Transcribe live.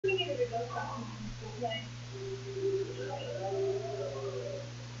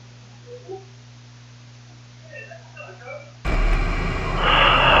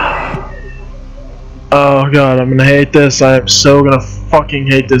Oh god, I'm gonna hate this. I am so gonna fucking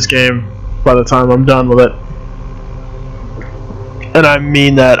hate this game by the time I'm done with it. And I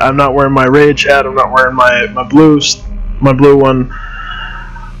mean that. I'm not wearing my rage hat. I'm not wearing my blue one.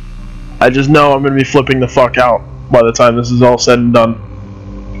 I just know I'm gonna be flipping the fuck out by the time this is all said and done.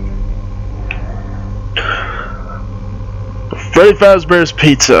 Freddy Fazbear's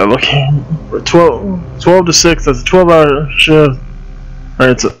Pizza. Looking for 12 to 6. That's a 12-hour shift. Or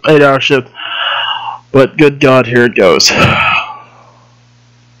it's an 8-hour shift. But good God, here it goes.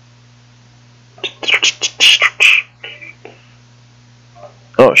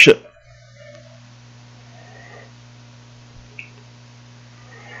 Oh shit.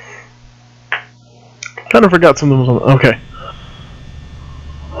 Kind of forgot something was on. Okay.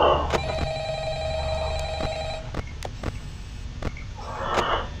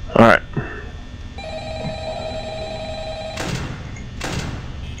 Alright.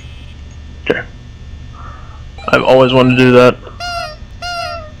 Okay. I've always wanted to do that.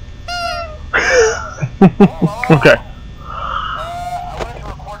 Okay. I wanted to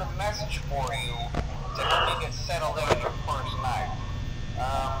record a message for you to help you get settled in on your first night.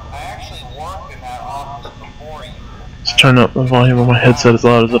 I actually worked in that office before you. Let's turn up the volume on my headset as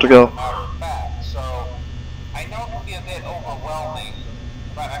loud as it'll go. So, I know it can be a bit overwhelming,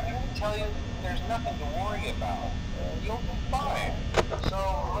 but I'm here to tell you there's nothing to worry about. You'll be fine. So,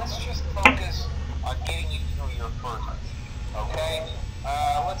 let's just focus on getting you through your first week, okay?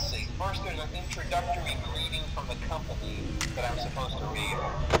 Let's see. First, there's an introductory greeting from the company that I'm supposed to read.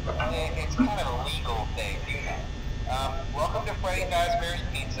 It's kind of a legal thing, you know. Welcome to Freddy Fazbear's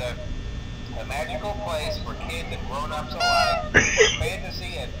Pizza, a magical place for kids and grown-ups alike.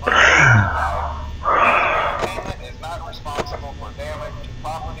 Fantasy and fun life. Entertainment is not responsible for damage to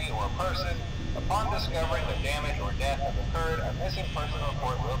property or person. Upon discovering that damage or death has occurred, a missing person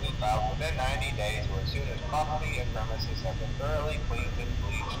report will be filed within 90 days or as soon as property and premises have been thoroughly cleaned and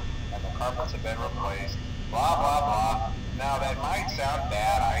bleached and the carpets have been replaced. Blah, blah, blah. Now that might sound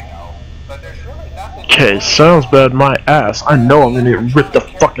bad, I know, but there's really nothing... Okay, sounds bad my ass. I know I'm gonna get ripped the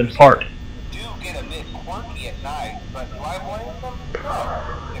fucking apart. Do get a bit quirky at night, but do I blame them?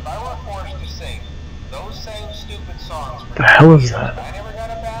 No. If I were forced to sing those same stupid songs for The hell is that? I never got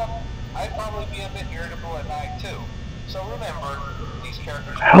a bath, I'd probably be a bit irritable at night too. So remember, these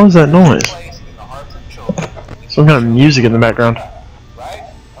characters How is that noise? place in the hearts of children. Some kind of music in the background. Right?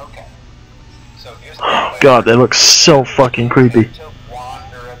 Okay. So just God, they look so fucking creepy. to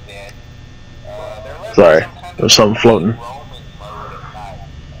wander a bit. They're living Sorry, some kind there's of something floating. roaming mode at night.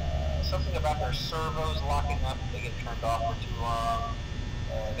 Something about their servos locking up if they get turned off for too long.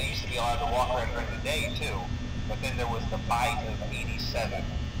 They used to be allowed to walk around during the day too, but then there was the bite of 87.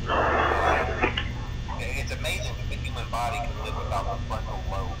 It's amazing that the human body can live without the frontal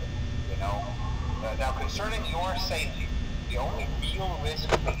lobe, you know? Now concerning your safety, the only real risk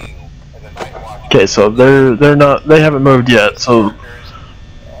to you as a night watchman... Okay, so they haven't moved yet, so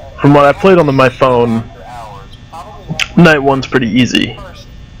from what I played on my phone, night one's pretty easy.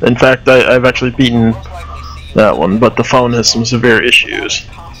 In fact, I've actually beaten that one, but the phone has some severe issues.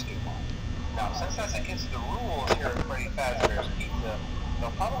 Now, since that's against the rules here at Freddy Fazbear's Pizza,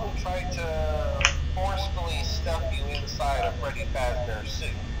 they'll probably try to forcefully stuff you inside a Freddy Fazbear suit.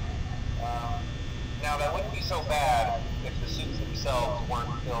 Now, that wouldn't be so bad if the suits themselves weren't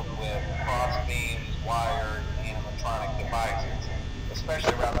filled with cross beams, wires, and animatronic devices,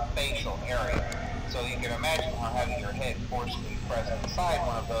 especially around the facial area. So you can imagine how having your head forcefully pressed inside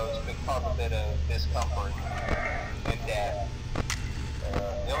one of those could cause a bit of discomfort and death.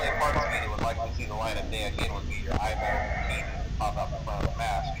 The only parts of me that would like to see the light of day again would be your eyeballs and teeth that pop out the front of the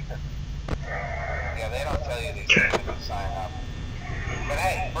mask. Yeah, they don't tell you these things when you sign up. But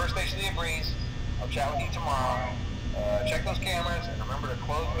hey, first station of the breeze. I'll chat with you tomorrow. Check those cameras and remember to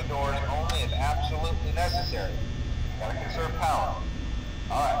close the doors only if absolutely necessary. Gotta conserve power.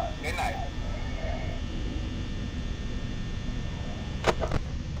 Alright, good night.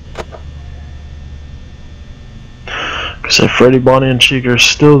 So Freddy, Bonnie, and Chica are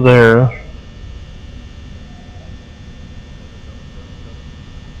still there.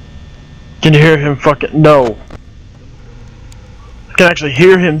 Can you hear him fucking... No. I can actually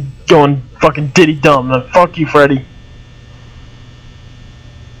hear him going fucking diddy dumb. Now, fuck you, Freddy.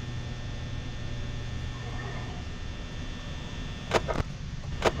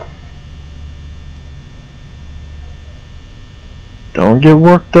 Don't get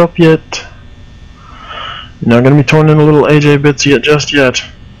worked up yet. You're not gonna be torn into little AJ bits yet, just yet.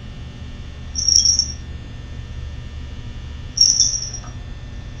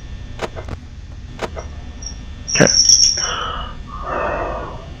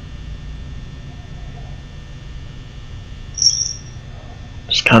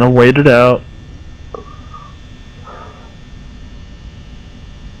 kind of wait it out.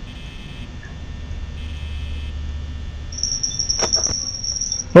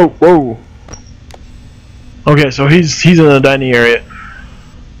 Oh, whoa. Okay, so he's in the dining area.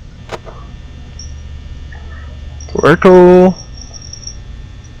 We're cool.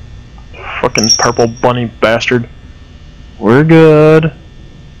 Fucking purple bunny bastard. We're good.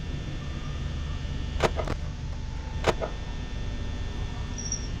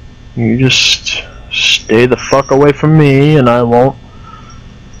 You just stay the fuck away from me and I won't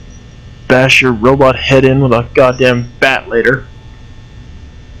bash your robot head in with a goddamn bat later.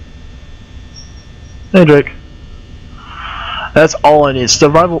 Hey Drake. That's all I need.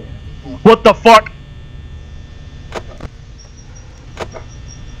 Survival. What the fuck?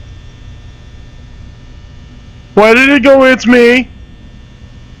 Why did it go, it's me?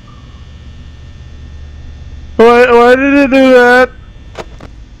 Why did it do that?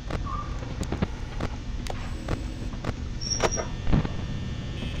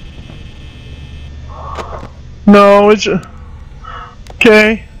 No, it's...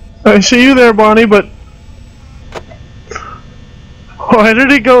 Okay. I see you there, Bonnie, but... Why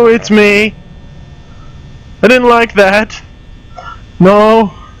did it go, it's me? I didn't like that.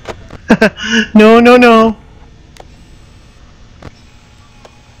 No. No.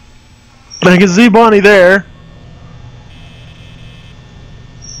 I can see Bonnie there.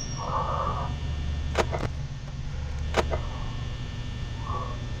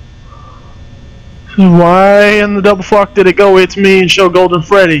 Why in the double fuck did it go, it's me, and show Golden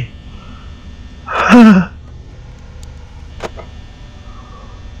Freddy?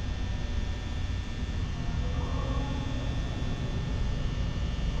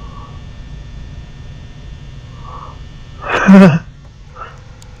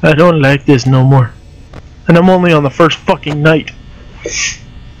 I don't like this no more. And I'm only on the first fucking night.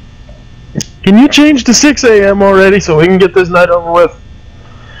 Can you change to 6 AM already so we can get this night over with?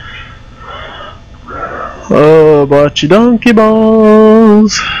 Oh, bocce donkey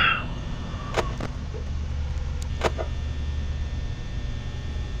balls.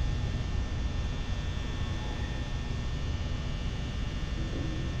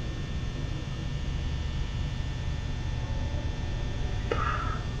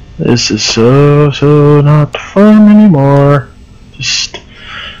 This is so not fun anymore. Just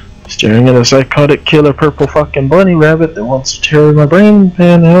staring at a psychotic killer purple fucking bunny rabbit that wants to tear my brain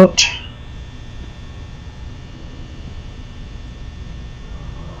pan out.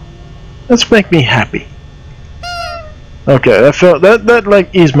 Let's make me happy. Okay, that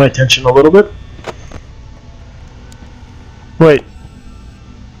like eased my tension a little bit. Wait.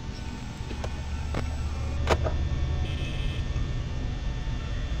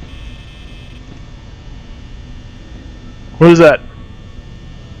 What is that?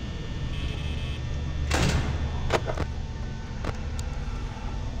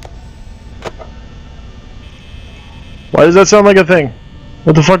 Why does that sound like a thing?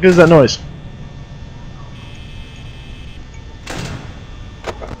 What the fuck is that noise?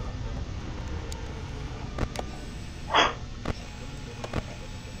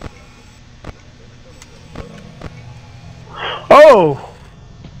 Oh!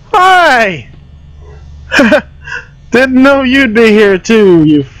 Hi! Didn't know you'd be here too,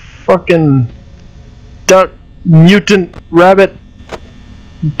 you fucking duck mutant rabbit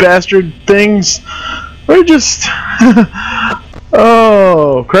bastard things. We're just...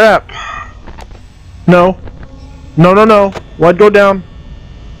 Oh, crap. No. No. Why'd go down?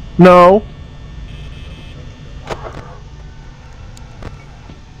 No.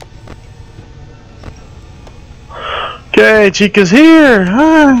 Okay, Chica's here.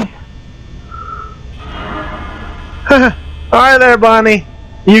 Hi. Hi there, Bonnie.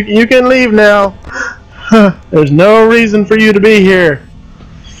 You can leave now. There's no reason for you to be here.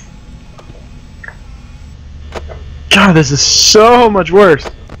 God, this is so much worse.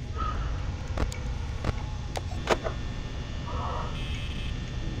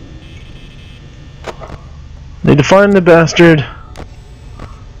 Need to find the bastard.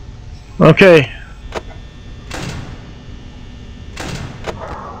 Okay.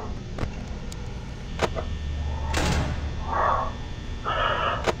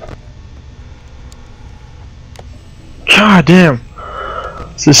 God damn.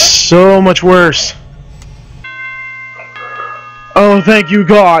 This is so much worse. Oh, thank you,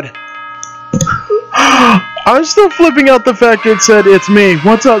 God. I'm still flipping out the fact it said it's me.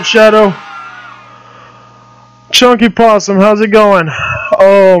 What's up, Shadow? Chunky Possum, how's it going?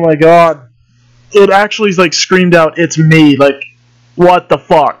 Oh my God. It actually like screamed out, it's me. Like, what the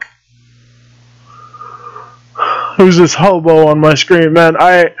fuck? Who's this hobo on my screen, man?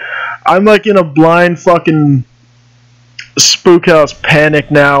 I'm like in a blind fucking spook house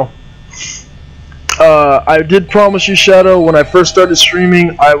panic now. I did promise you, Shadow, when I first started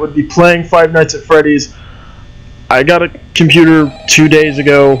streaming, I would be playing Five Nights at Freddy's. I got a computer 2 days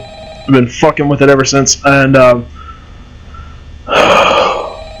ago. I've been fucking with it ever since, and need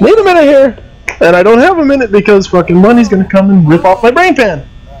a minute here, and I don't have a minute because fucking money's gonna come and rip off my brain pan.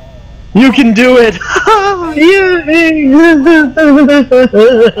 You can do it!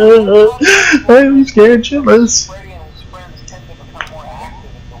 I'm scared shitless. Freddy and his friends tend to become more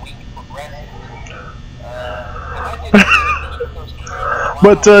active as the week progresses.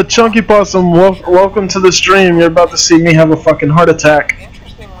 But Chunky Possum, welcome to the stream. You're about to see me have a fucking heart attack.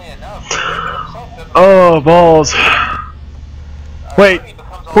 Interestingly enough, himself doesn't Oh, balls. Wait,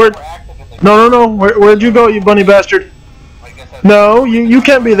 where? No. Where'd you go, you bunny bastard? No, you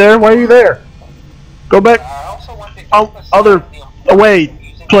can't be there. Why are you there? Go back. Other away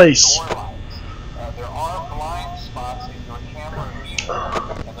place. There are blind spots in your camera view,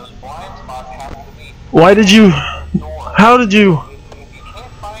 and those blind spots happen to be. Why did you? How did you? If you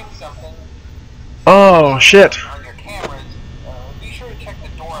can't find something Oh shit. on your cameras, be sure to check the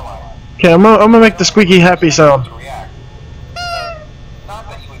door light. Okay, I'm gonna make the squeaky happy sound. To react. Not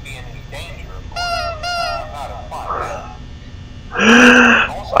that you would be in any danger, of course. Not a fun.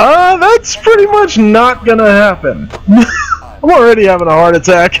 That's pretty much not gonna happen. I'm already having a heart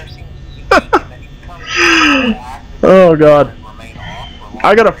attack. Oh god.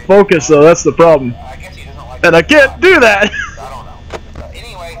 I gotta focus though, that's the problem. And I can't do that!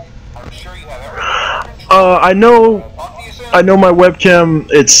 Anyway, I'm sure you have everything. I know my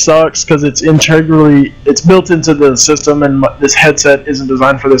webcam, it sucks because it's built into the system, and this headset isn't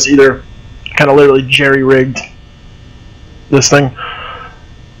designed for this either. Kinda literally jerry-rigged this thing.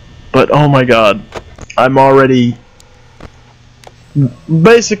 But oh my god, I'm already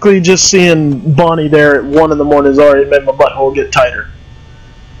basically just seeing Bonnie there at 1 in the morning has already made my butthole get tighter.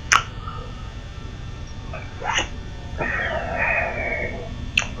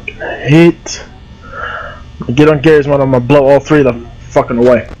 Hate. Get on Gary's one, I'm gonna blow all 3 of them fucking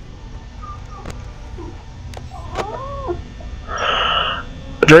away.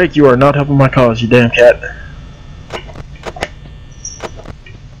 Drake, you are not helping my cause, you damn cat.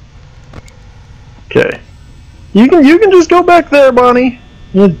 Okay. You can just go back there, Bonnie.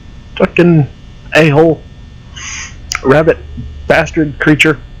 You fucking a-hole. Rabbit bastard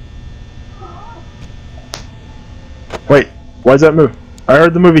creature. Wait, why does that move? I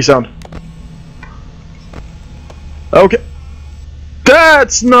heard the movie sound. Okay.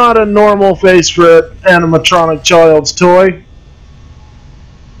 That's not a normal face for an animatronic child's toy.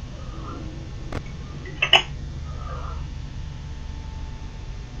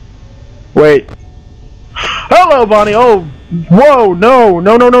 Wait. Hello, Bonnie. Oh, whoa, no,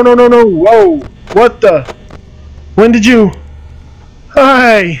 whoa. What the? When did you?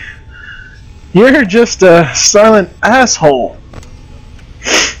 Hi. You're just a silent asshole.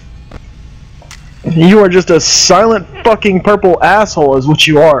 You are just a silent fucking purple asshole is what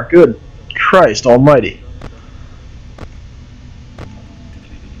you are. Good Christ almighty.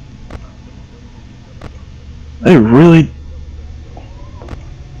 They really...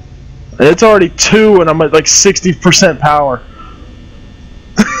 It's already 2 and I'm at like 60% power.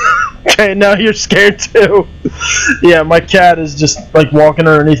 Okay, now you're scared too. Yeah, my cat is just like walking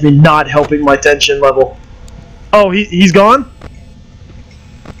underneath me, not helping my tension level. Oh, he's gone?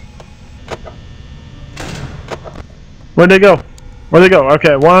 Where'd they go? Where'd they go?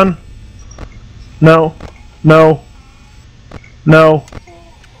 Okay, 1. No. No. No.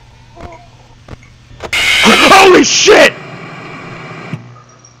 Holy shit!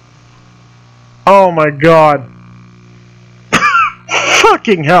 Oh my god.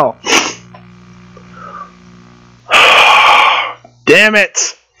 Fucking hell. Damn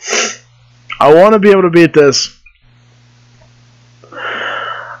it. I want to be able to beat this. I'm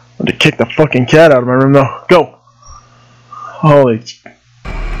going to kick the fucking cat out of my room though. Go. Holy.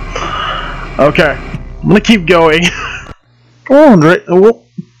 Okay. I'm going to keep going. Come on, right? Oh.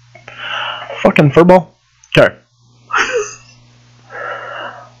 Fucking furball. Okay.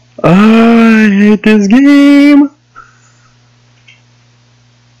 I hate this game.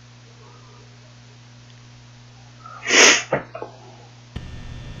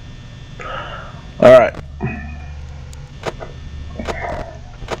 Alright.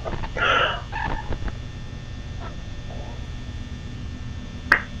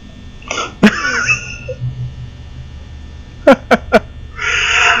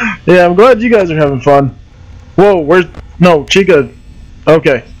 Yeah, I'm glad you guys are having fun. Whoa, where's... No, Chica.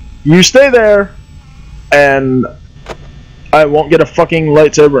 Okay. You stay there, and I won't get a fucking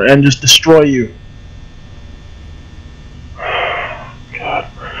lightsaber and just destroy you. God.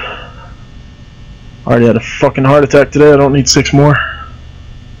 I already had a fucking heart attack today. I don't need 6 more.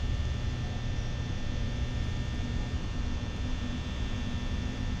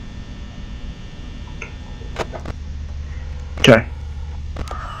 Okay.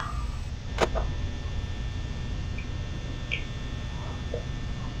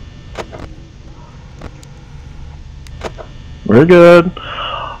 We're good.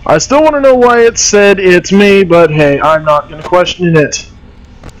 I still want to know why it said it's me, but hey, I'm not going to question it.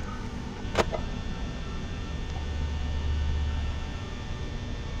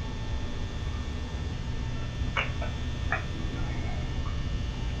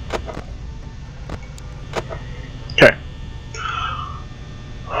 Okay.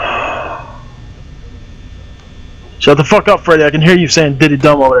 Shut the fuck up, Freddy. I can hear you saying diddy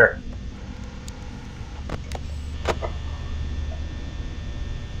dumb over there.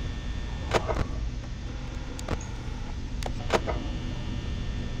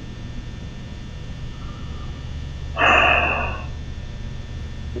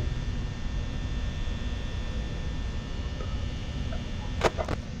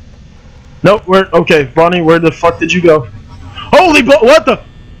 Nope, okay, Bonnie, where the fuck did you go? Holy what the?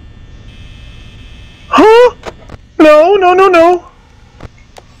 Huh? No, no, no, no.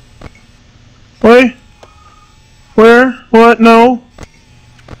 Wait. Where? What? No.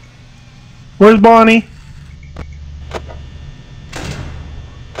 Where's Bonnie?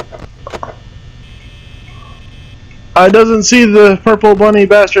 I doesn't see the purple bunny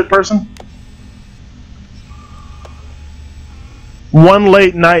bastard person. One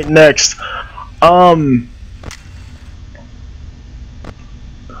late night next.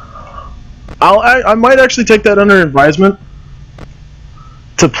 I might actually take that under advisement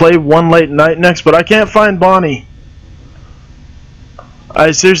to play one late night next, but I can't find Bonnie.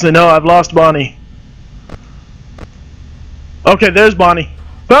 I seriously know I've lost Bonnie. Okay, there's Bonnie.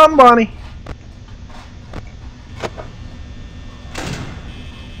 Found Bonnie.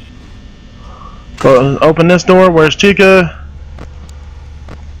 Go open this door. Where's Chica?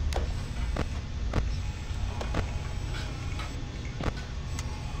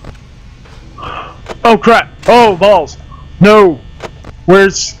 Oh crap! Oh balls! No!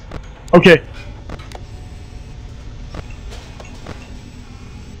 Where's... Okay.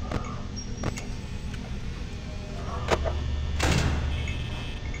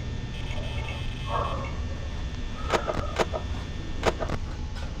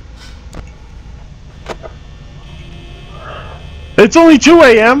 It's only 2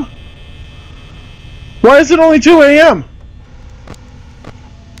 a.m. Why is it only 2 a.m.?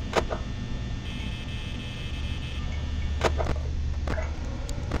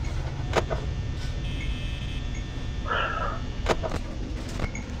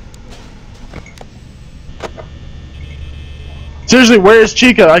 Seriously, where is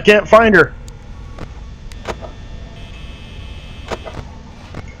Chica? I can't find her.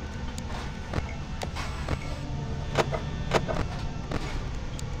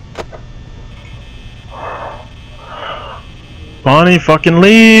 Bonnie, fucking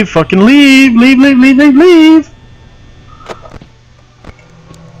leave! Fucking leave! Leave, leave, leave, leave, leave!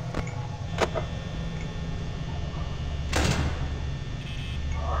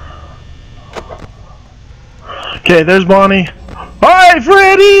 Okay, there's Bonnie. Hi,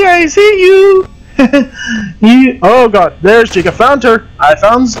 Freddy! I see you! Oh god, there's Chica. Found her! I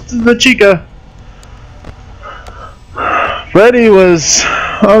found the Chica. Freddy was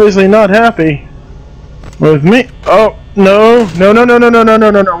obviously not happy with me. Oh, no. No, no, no, no, no, no, no,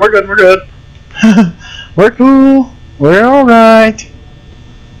 no, no. We're good, we're good. We're cool. We're alright.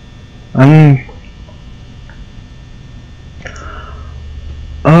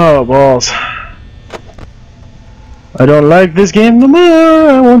 Oh, balls. I don't like this game no more.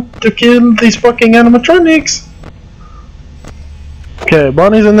 I want to kill these fucking animatronics. Okay,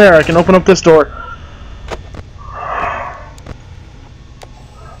 Bonnie's in there. I can open up this door.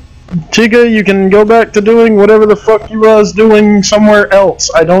 Chica, you can go back to doing whatever the fuck you was doing somewhere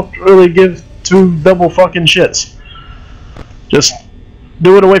else. I don't really give two double fucking shits. Just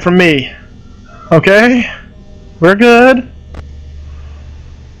do it away from me. Okay? We're good.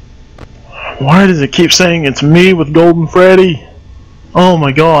 Why does it keep saying it's me with Golden Freddy? Oh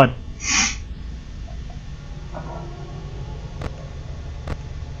my god.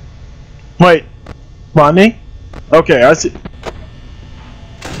 Wait. Bonnie? Okay, I see.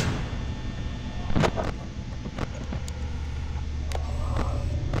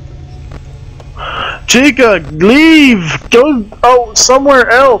 Chica, leave! Go somewhere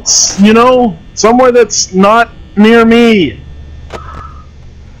else, you know? Somewhere that's not near me.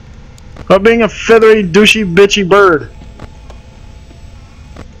 Stop being a feathery, douchey, bitchy bird.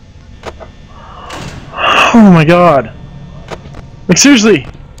 Oh my god. Like, seriously.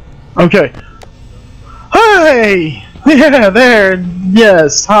 Okay. Hi! Yeah, there.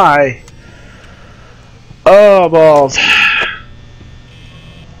 Yes, hi. Oh, balls.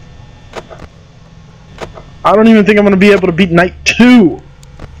 I don't even think I'm going to be able to beat night 2.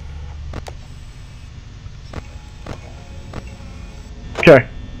 Okay.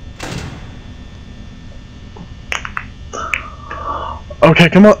 Okay,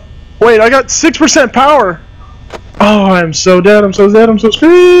 come on. Wait, I got 6% power. Oh, I'm so dead. I'm so dead. I'm so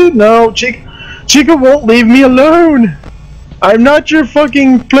screwed. No, Chica won't leave me alone. I'm not your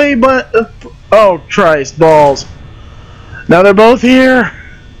fucking play but. Oh, Christ, balls. Now they're both here.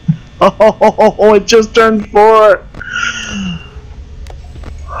 Oh, it just turned 4.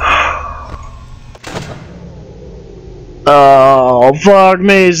 Oh, fuck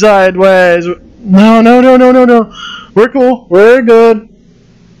me sideways. No, no, no, no, no, no. We're cool. We're good.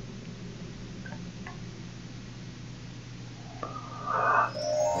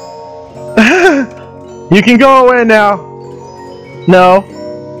 You can go away now. No.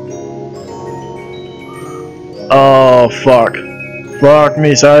 Oh, fuck. Fuck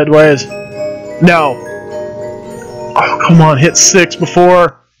me sideways. No. Oh, come on. Hit 6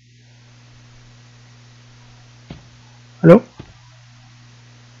 before. Hello?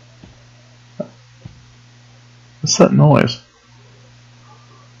 What's that noise?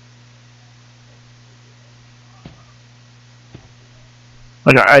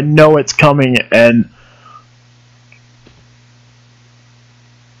 Like, I know it's coming and...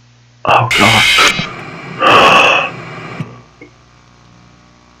 Oh, God.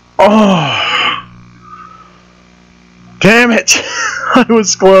 Oh. Damn it. I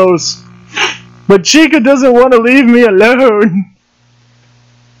was close. But Chica doesn't want to leave me alone.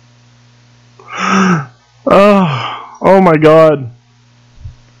 Oh my god.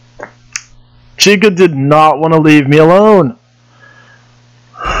 Chica did not want to leave me alone.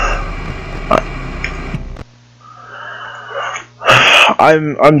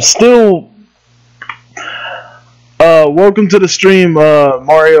 I'm still welcome to the stream,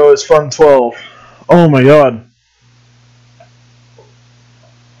 Mario is Fun 12. Oh my god.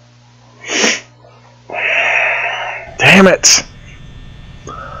 Damn it.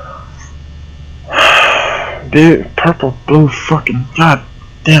 Dude, purple, blue, fucking god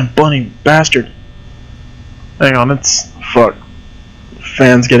damn bunny bastard. Hang on, it's fuck.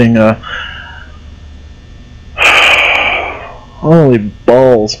 Fans getting holy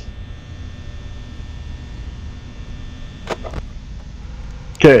balls.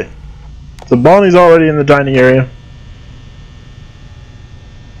 Okay. So Bonnie's already in the dining area.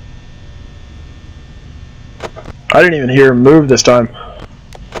 I didn't even hear him move this time.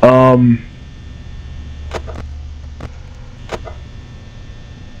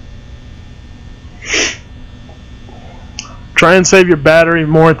 Try and save your battery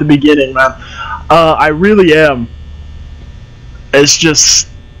more at the beginning, man. I really am. It's just...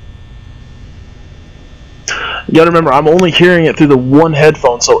 You gotta remember, I'm only hearing it through the one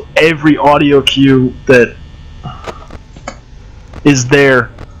headphone, so every audio cue that is there.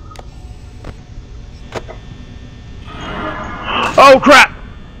 Oh crap!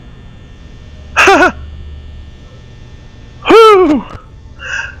 Whoo!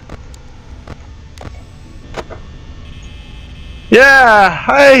 Yeah,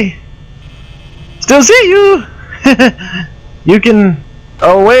 I still see you. You can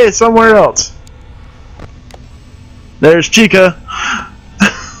wait somewhere else. There's Chica.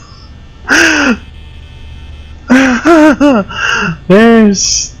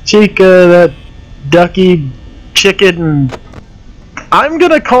 There's Chica, that ducky chicken. I'm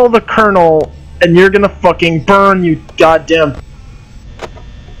gonna call the Colonel, and you're gonna fucking burn, you goddamn.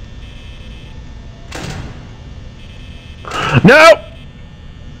 No!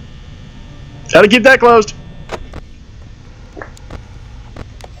 Gotta keep that closed.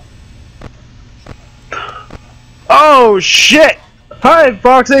 Oh shit! Hi,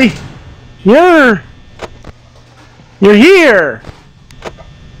 Foxy. You're here.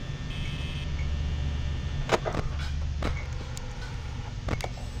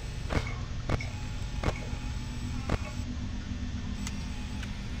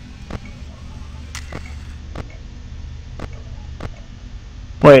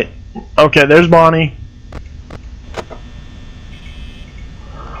 Wait. Okay, there's Bonnie.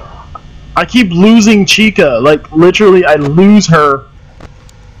 I keep losing Chica. Like, literally, I lose her.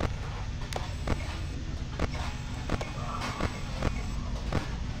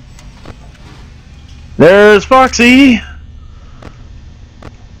 There's Foxy.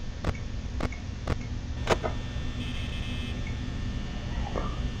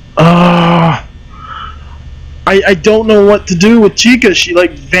 I don't know what to do with Chica. She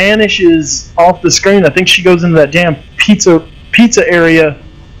like vanishes off the screen. I think she goes into that damn pizza area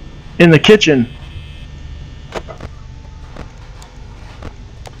in the kitchen.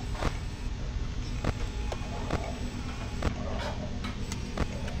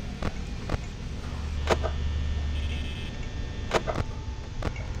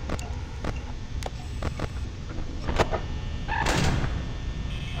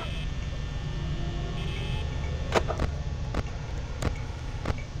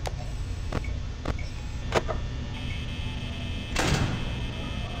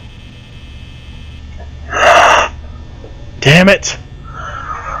 Damn it!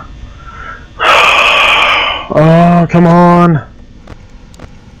 Oh, come on!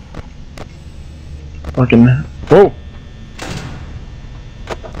 Fucking... Whoa!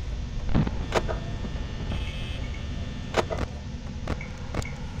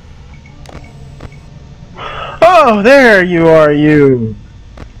 Oh, there you are, you!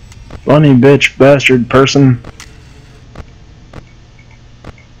 Funny bitch bastard person.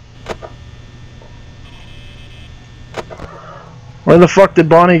 Where the fuck did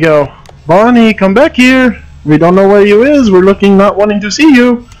Bonnie go? Bonnie, come back here! We don't know where you is. We're looking, not wanting to see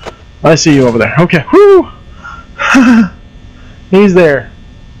you. I see you over there. Okay. Whoo! He's there.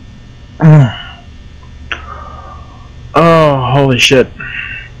 Oh, holy shit.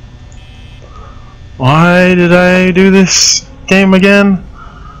 Why did I do this game again?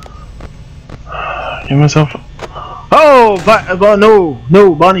 Give myself... Oh!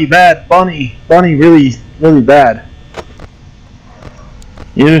 No, Bonnie bad. Bonnie really bad.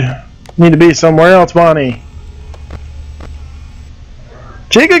 You need to be somewhere else, Bonnie.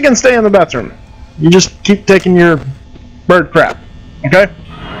 Chica can stay in the bathroom. You just keep taking your bird crap. Okay?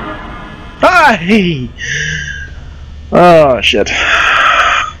 Hi! Oh, shit.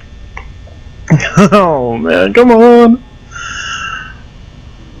 Oh, man, come on.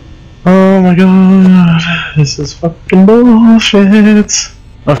 Oh, my God. This is fucking bullshit.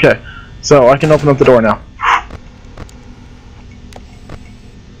 Okay, so I can open up the door now.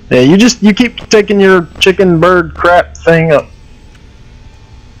 Yeah, you keep taking your chicken bird crap thing up.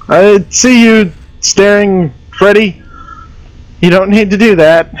 I see you staring, Freddy. You don't need to do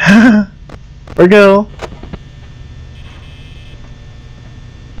that. Or go.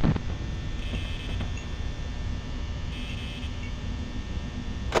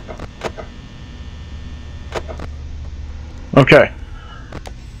 Okay.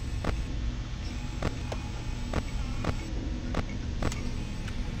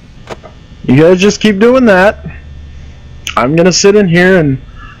 You guys just keep doing that. I'm gonna sit in here and...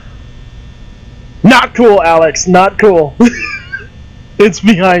 Not cool, Alex. Not cool. It's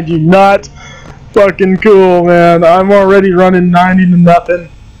behind you. Not fucking cool, man. I'm already running 90-0.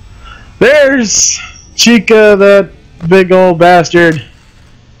 There's Chica, that big old bastard.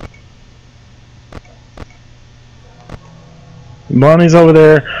 Bonnie's over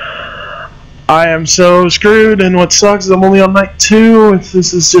there. I am so screwed, and what sucks is I'm only on night 2.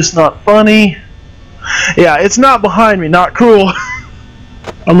 This is just not funny. Yeah, it's not behind me. Not cool.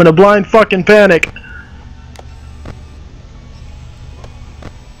 I'm in a blind fucking panic.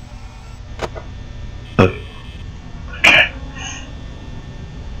 Okay.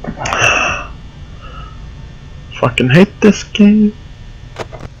 Fucking hate this game.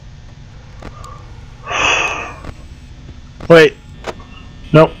 Wait.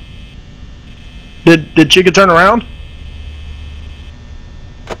 Nope. Did Chica turn around?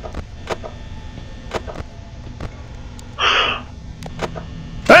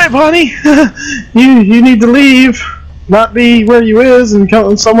 Hey, Bonnie! you need to leave. Not be where you is and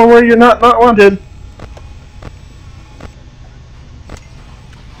come somewhere where you're not wanted.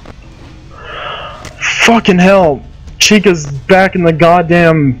 Fucking hell. Chica's back in the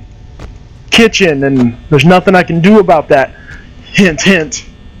goddamn kitchen and there's nothing I can do about that. Hint, hint.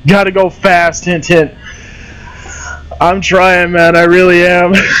 Gotta go fast, hint, hint. I'm trying, man. I really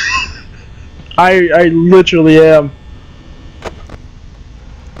am. I literally am.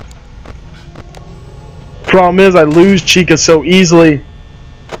 Problem is, I lose Chica so easily.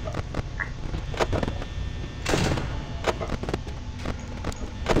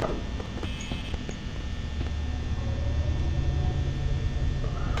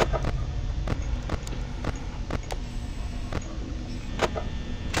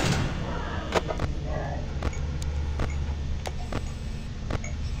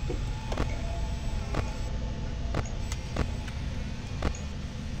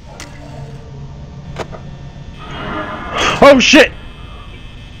 Oh shit!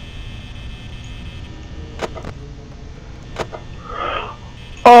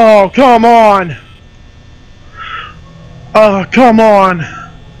 Oh, come on! Oh, come on.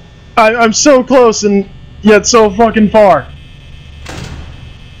 I'm so close and yet so fucking far.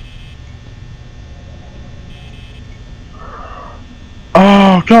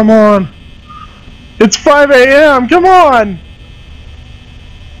 Oh, come on. It's 5 a.m. Come on.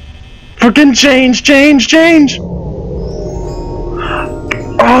 Fucking change.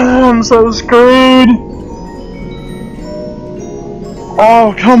 Oh, I'm so screwed.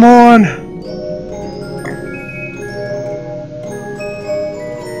 Oh, come on.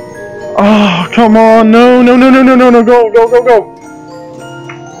 Oh, come on. No. Go.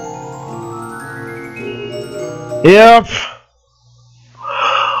 Yep.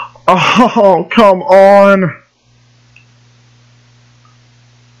 Oh, come on.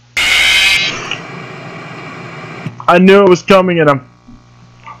 I knew it was coming at him.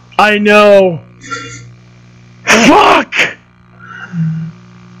 I know. Fuck!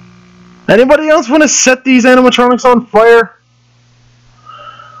 Anybody else want to set these animatronics on fire?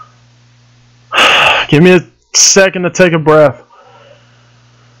 Give me a second to take a breath.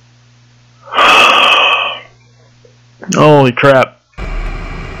 Holy crap.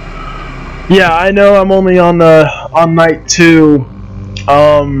 Yeah, I know I'm only on night 2.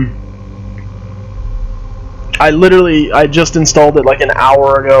 I just installed it like an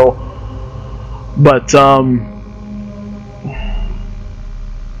hour ago. But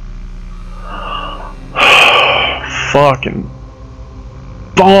fucking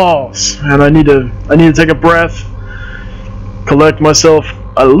balls. And I need to take a breath, collect myself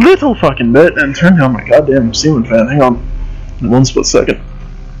a little fucking bit, and turn down my goddamn ceiling fan. Hang on. One split second.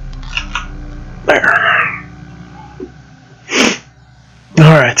 There.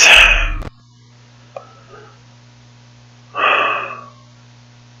 Alright.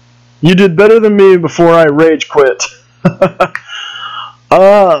 You did better than me before I rage quit.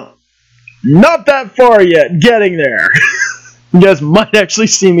 Not that far yet. Getting there. You guys might actually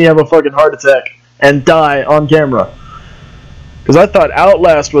see me have a fucking heart attack and die on camera. Because I thought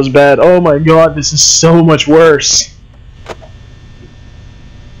Outlast was bad. Oh my god, this is so much worse.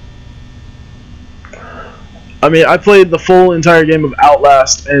 I mean, I played the full entire game of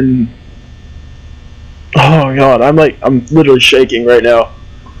Outlast and... oh god, I'm literally shaking right now.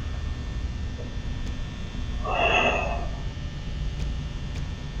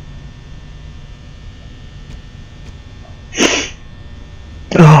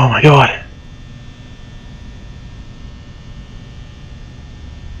 Oh my god.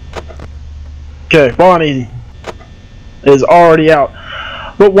 Okay, Bonnie is already out.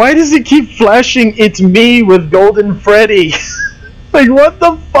 But why does it keep flashing it's me with Golden Freddy? Like, what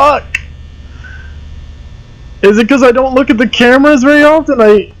the fuck? Is it because I don't look at the cameras very often?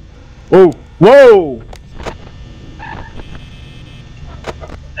 Whoa. Whoa!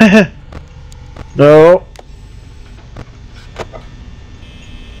 No.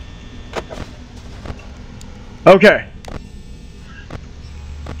 Okay.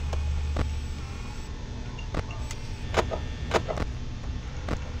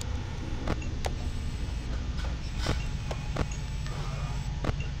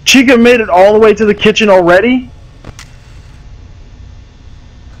 Chica made it all the way to the kitchen already?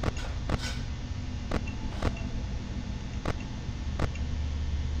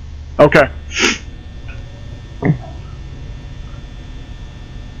 Okay.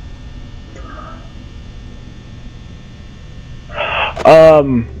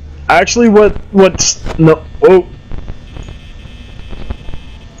 Actually what's no, oh.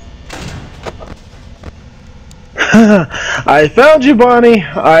 I found you, Bonnie.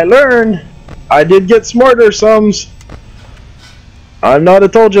 I learned. I did get smarter sums. I'm not a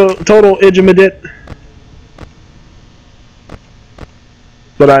total idiot.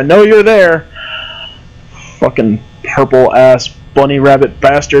 But I know you're there. Fucking purple ass bunny rabbit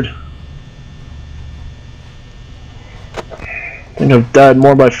bastard. I think I've died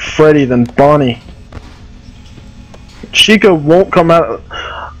more by Freddy than Bonnie. Chica won't come out.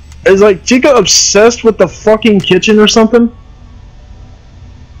 Is like Chica obsessed with the fucking kitchen or something?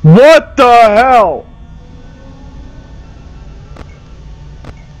 What the hell?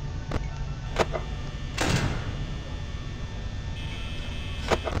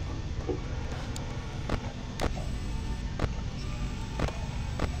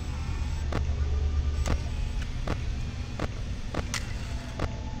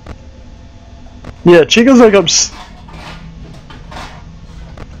 Yeah, Chica's like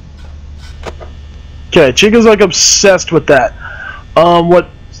okay, Chica's like obsessed with that. What?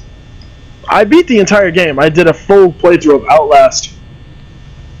 I beat the entire game. I did a full playthrough of Outlast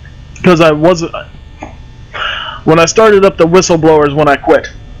because I wasn't. When I started up the whistleblowers, when I quit.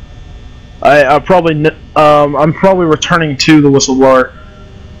 I'm probably returning to the whistleblower,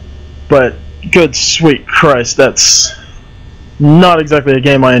 but good sweet Christ, that's not exactly a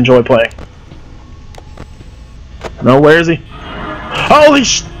game I enjoy playing. No, where is he? Holy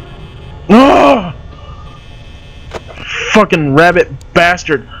sh! Oh! Fucking rabbit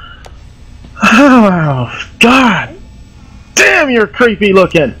bastard! Oh, God! Damn, you're creepy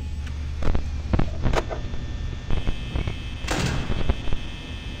looking!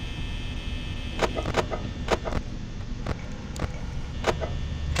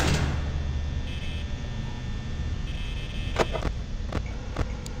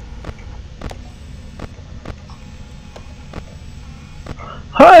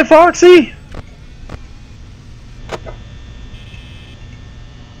 Hi, Foxy!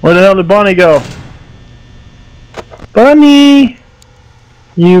 Where the hell did Bonnie go? Bunny!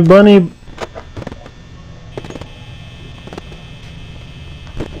 You bunny...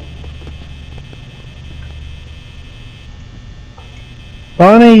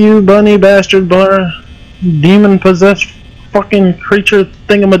 Bonnie, you bunny bastard, demon-possessed fucking creature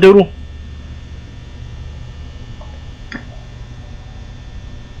thingamadoodle.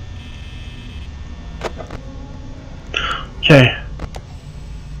 Okay.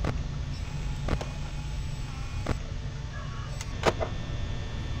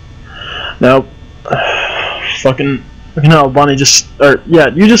 Now, fucking hell, Bonnie, yeah,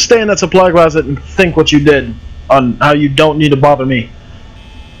 you just stay in that supply closet and think what you did on how you don't need to bother me.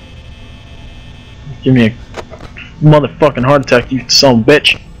 Give me a motherfucking heart attack, you son of a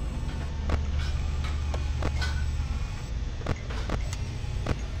bitch.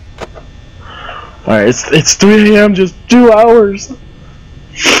 Alright, it's 3 AM, just 2 hours.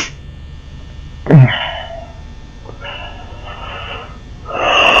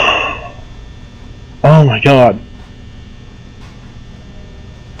 Oh my god.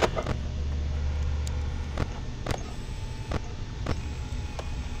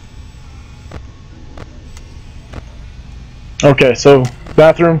 Okay, so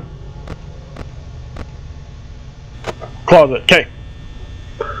bathroom, closet, okay.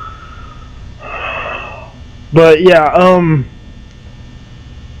 But yeah,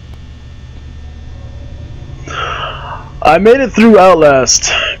 I made it through Outlast,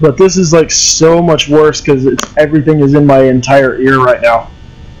 but this is like so much worse because everything is in my entire ear right now.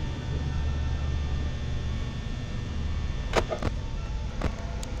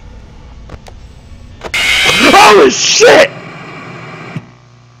 Holy shit!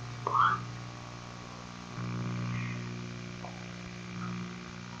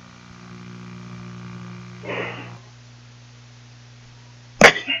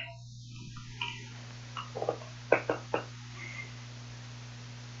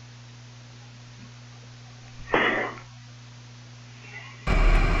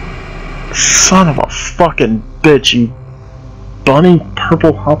 Son of a fucking bitch, you bunny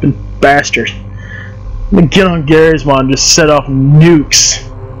purple hopping bastard. I'm gonna get on Gary's mom and just set off nukes.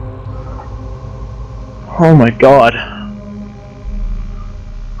 Oh my god.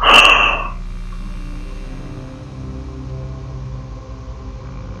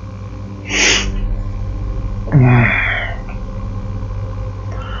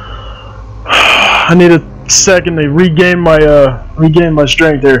 I need a second to regain my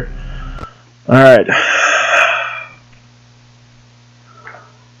strength here. Alright.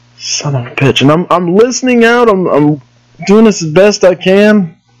 Son of a bitch. And I'm listening out, I'm doing this as best I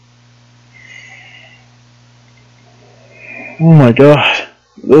can. Oh my god.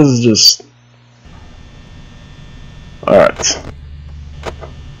 This is just... Alright.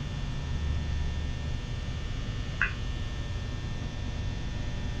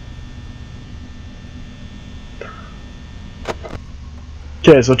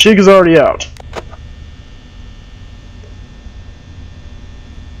 Okay, so Chica's already out.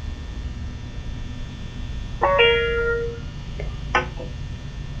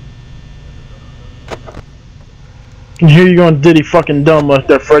 I can hear you going diddy fucking dumb like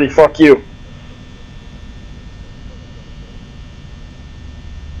that, Freddy. Fuck you.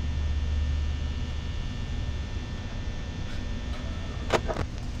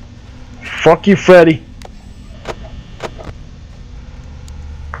 Fuck you, Freddy.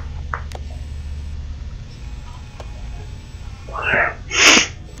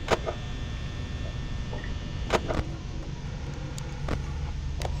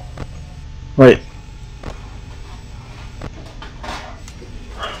 Wait.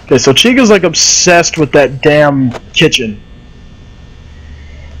 Okay, so Chica's like obsessed with that damn kitchen.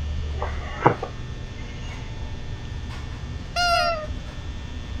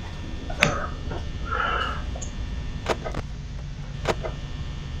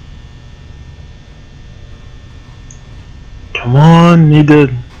 need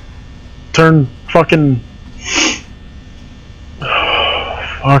to turn fucking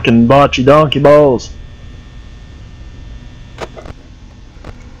bocce donkey balls.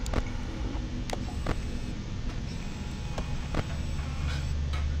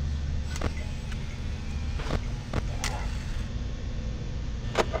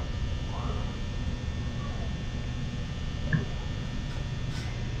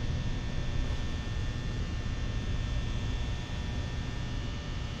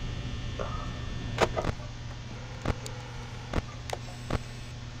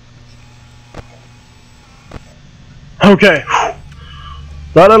 Okay.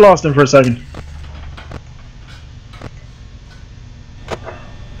 Thought I lost him for a second.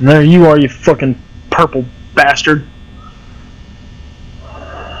 And there you are, you fucking purple bastard.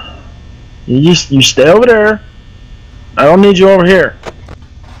 You stay over there. I don't need you over here.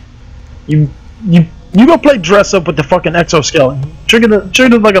 You go play dress up with the fucking exoskeleton. Treated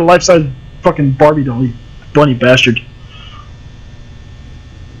it like a life-size fucking Barbie doll, you bunny bastard.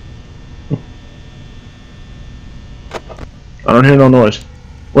 I don't hear no noise.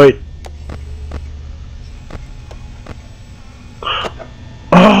 Wait.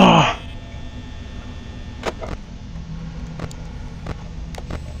 Oh.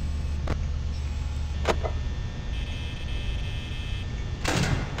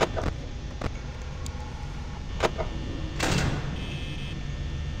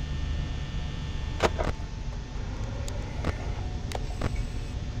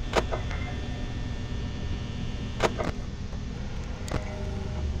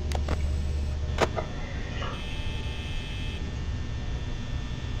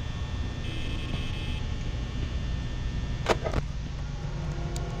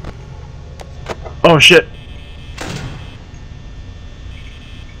 Oh shit.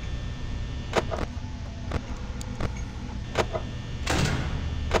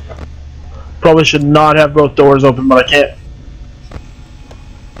 Probably should not have both doors open, but I can't.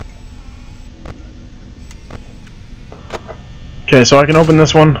 Okay, so I can open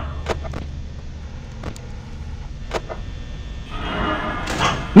this one.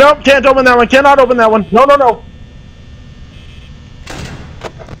 Nope, can't open that one. Cannot open that one. No, no, no.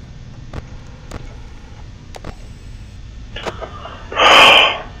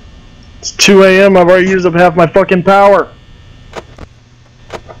 It's 2 a.m. I've already used up half my fucking power.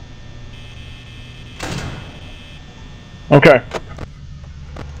 Okay.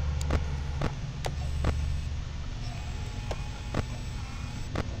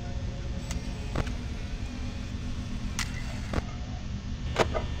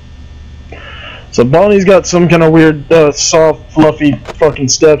 So Bonnie's got some kind of weird, soft, fluffy fucking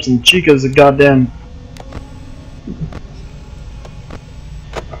steps, and Chica's a goddamn...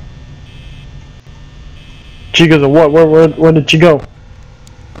 Chica's a what? Where did she go?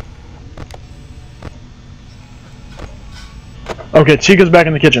 Okay, Chica's back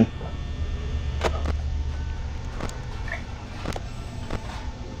in the kitchen.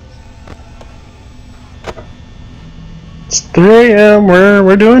 It's 3 a.m.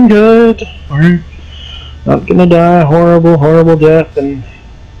 We're doing good. We're not gonna die a horrible death, and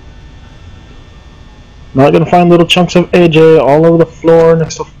not gonna find little chunks of AJ all over the floor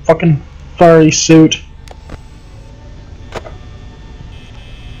next to a fucking furry suit.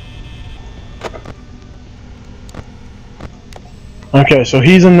 Okay, so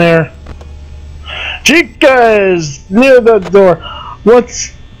he's in there. Chica is near the door.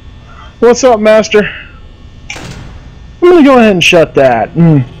 What's up, master? I'm gonna go ahead and shut that.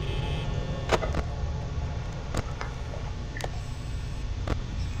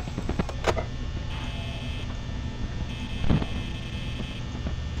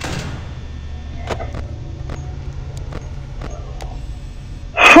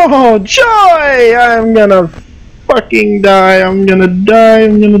 Oh, joy! I'm gonna fucking die. I'm gonna die.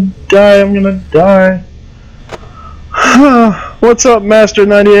 What's up, Master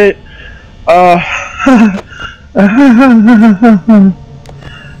 98?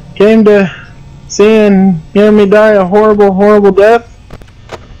 Came to see and hear me die a horrible death?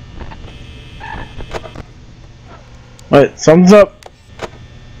 Wait, something's up.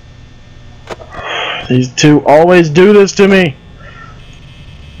 These two always do this to me.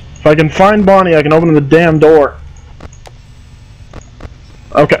 If I can find Bonnie, I can open the damn door.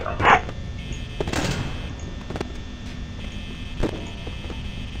 Okay.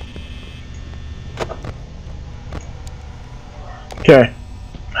 Okay.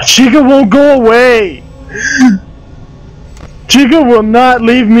 Chica won't go away! Chica will not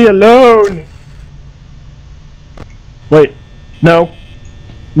leave me alone! Wait. No.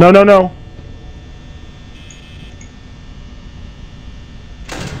 No.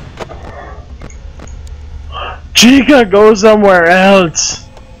 Chica, go somewhere else.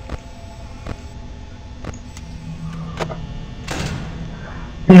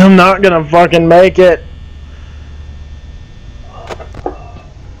 I'm not gonna fucking make it.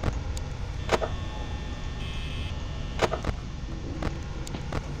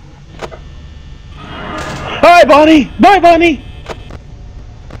 Bye, Bonnie! Bye, Bonnie!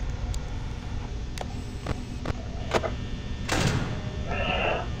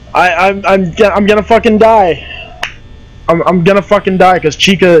 I'm gonna fucking die. I'm gonna fucking die because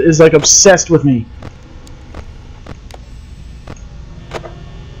Chica is like obsessed with me.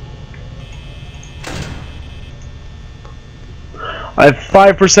 I have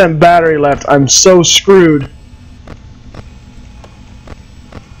 5% battery left. I'm so screwed.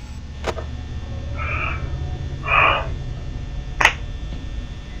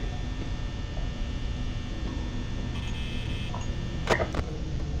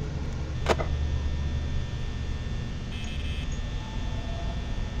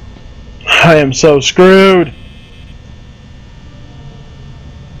 I am so screwed.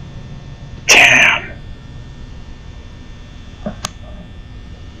 Damn.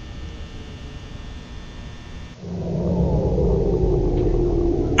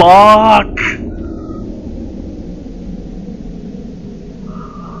 Fuck.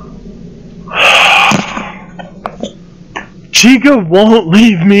 Chica won't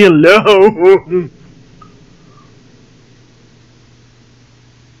leave me alone.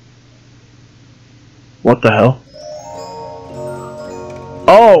 What the hell?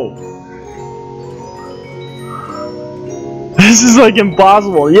 Oh! This is like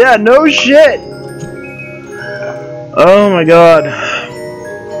impossible. Yeah, no shit! Oh my god.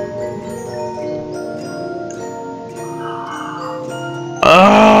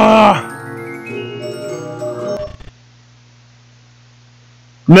 Ah!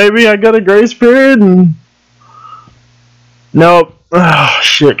 Maybe I got a grace period and... Nope. Oh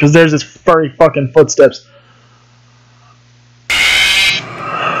shit, because there's this furry fucking footsteps.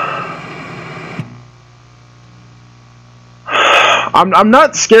 I'm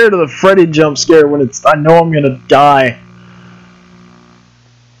not scared of the Freddy jump scare when it's I know I'm gonna die.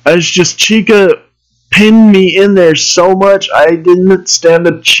 It's just Chica pinned me in there so much I didn't stand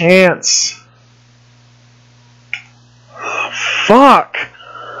a chance. Fuck.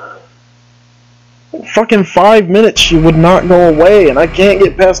 Fucking 5 minutes she would not go away and I can't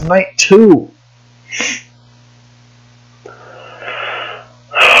get past night 2.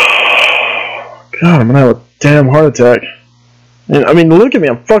 God, I'm gonna have a damn heart attack. And, I mean, look at me,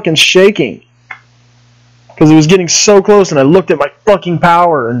 I'm fucking shaking. Because it was getting so close and I looked at my fucking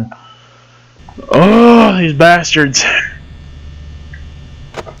power and... Oh, these bastards.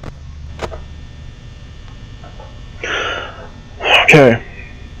 Okay.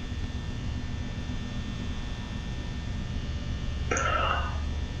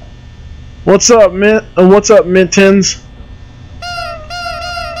 What's up, Mint? What's up, Mintins?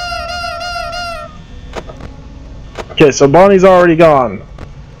 Okay, so Bonnie's already gone.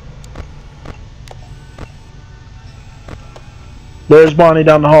 There's Bonnie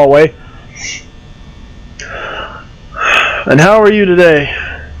down the hallway. And how are you today?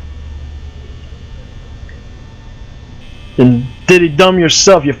 And diddy dumb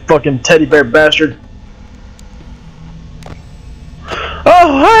yourself, you fucking teddy bear bastard.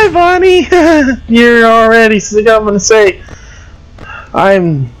 Oh, hi, Bonnie. You're already sick. I'm gonna say,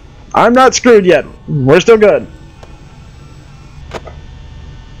 I'm not screwed yet. We're still good.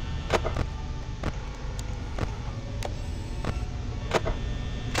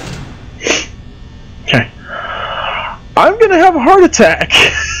 Okay. I'm gonna have a heart attack.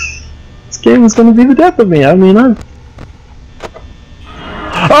 This game is gonna be the death of me. I mean, I'm.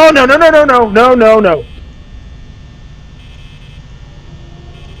 Oh no no no no no no no no.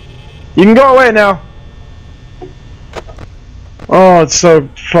 You can go away now. Oh, it's so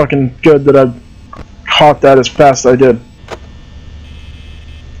fucking good that I caught that as fast as I did.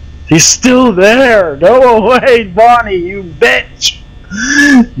 He's still there. Go away, Bonnie, you bitch.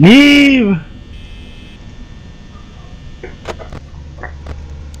 Leave.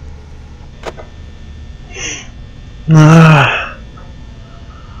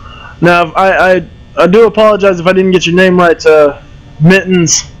 Now, I do apologize if I didn't get your name right,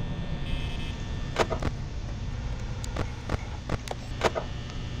 Mittens.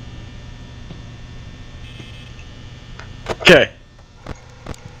 Okay.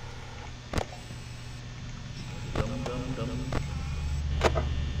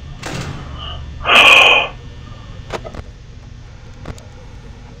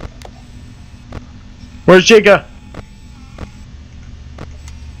 Where's Chica?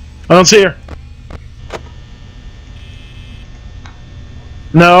 I don't see her.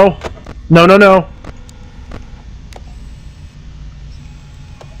 No. No, no, no.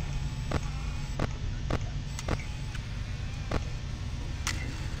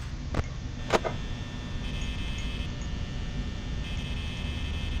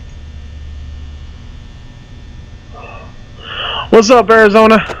 What's up,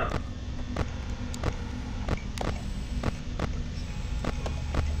 Arizona?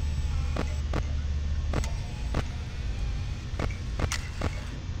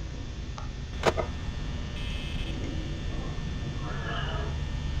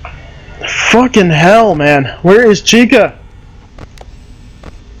 Fucking hell, man. Where is Chica?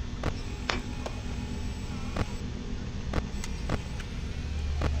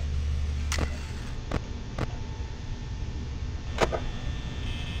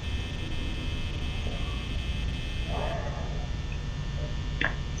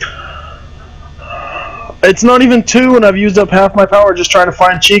 It's not even 2 and I've used up half my power just trying to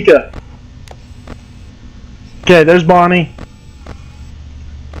find Chica. Okay, there's Bonnie.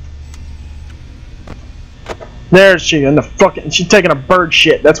 There's Chica in the fucking... She's taking a bird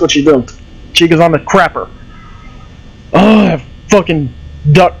shit. That's what she's doing. Chica's on the crapper. Oh, that fucking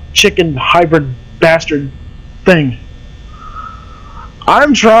duck chicken hybrid bastard thing.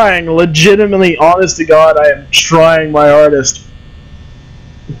 I'm trying, legitimately, honest to God, I am trying my hardest.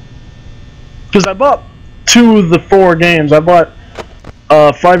 Because I bought 2 of the 4 games. I bought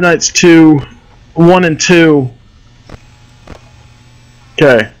Five Nights 2, 1 and 2.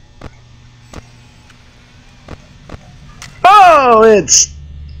 Okay. Oh, it's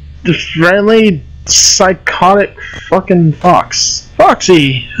the friendly, psychotic fucking fox.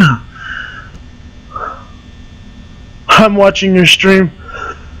 Foxy! I'm watching your stream.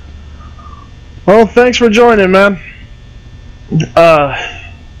 Well, thanks for joining, man. If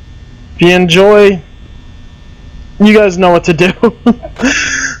you enjoy, you guys know what to do.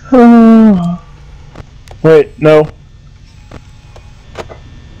 Wait, no.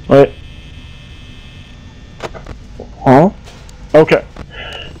 Wait. Huh? Okay.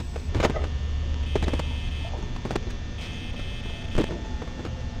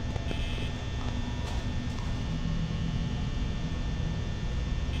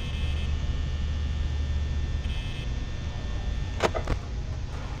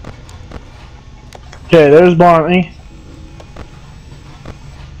 Okay, there's Bonnie.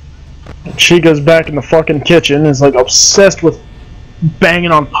 Chica's back in the fucking kitchen, is like obsessed with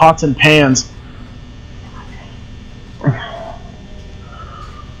banging on pots and pans.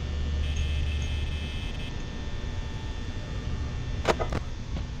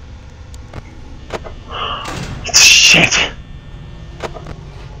 Shit.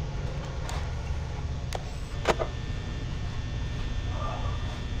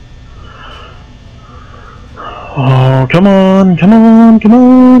 Oh, come on, come on, come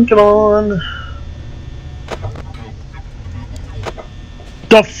on, come on.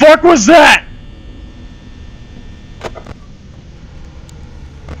 The fuck was that?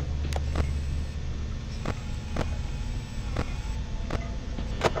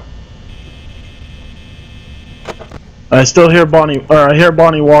 I still hear Bonnie, or I hear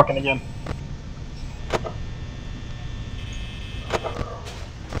Bonnie walking again.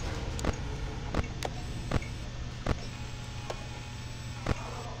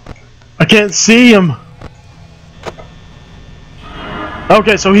 I can't see him.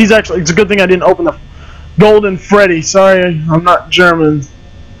 Okay, so he's actually, it's a good thing I didn't open the golden Freddy. Sorry, I'm not German.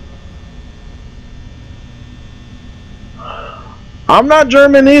 I'm not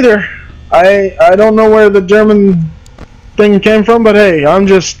German either. I don't know where the German thing came from, but hey, I'm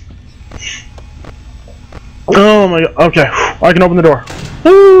just... Oh my god, okay, I can open the door.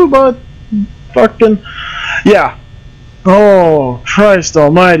 Ooh, but fucking... Yeah. Oh, Christ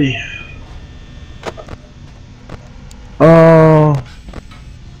almighty.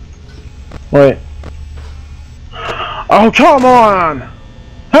 Wait. Oh, come on!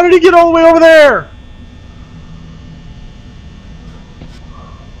 How did he get all the way over there?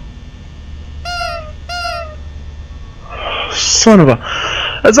 Son of a...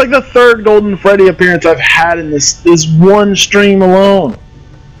 That's like the 3rd Golden Freddy appearance I've had in this one stream alone.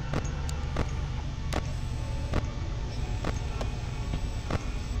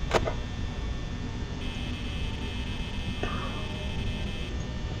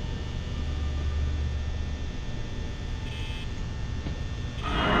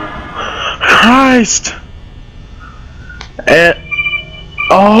 Christ! And...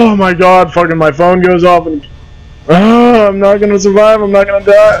 Oh my god, fucking my phone goes off and... Oh, I'm not gonna survive, I'm not gonna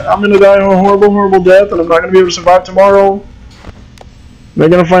die. I'm gonna die a horrible, horrible death, and I'm not gonna be able to survive tomorrow. They're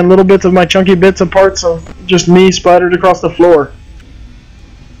gonna find little bits of my chunky bits and parts of just me splattered across the floor.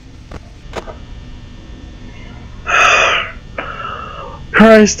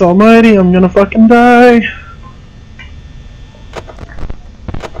 Christ almighty, I'm gonna fucking die.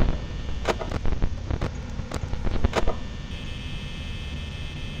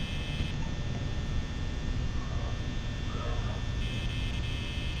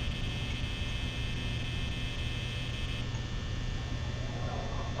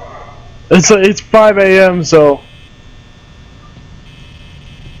 It's 5 a.m. so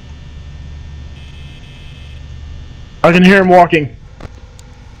I can hear him walking.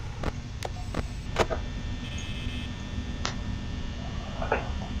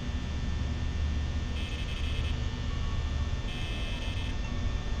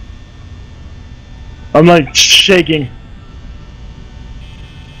 I'm like shaking.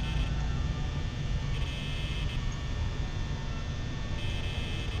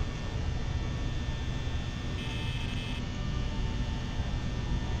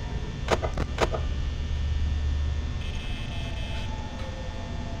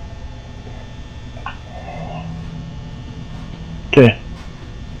 Okay.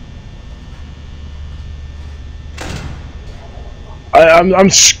 I'm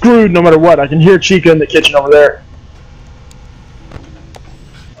screwed no matter what. I can hear Chica in the kitchen over there.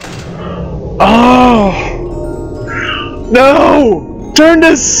 Oh no! Turn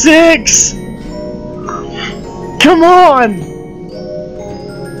to 6! Come on!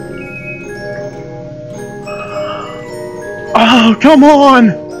 Oh, come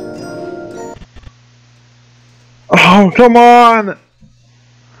on! Oh, come on!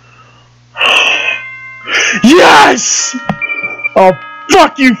 Yes! Oh,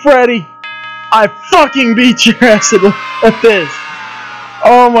 fuck you, Freddy! I fucking beat your ass at this!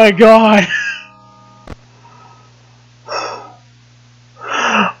 Oh my god!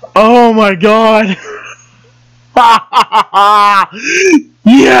 Oh my god!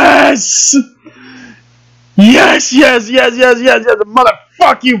 Yes! Yes, yes, yes, yes, yes, yes!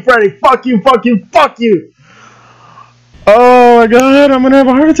 Motherfuck you, Freddy! Fuck you, fuck you, fuck you! Oh my god, I'm gonna have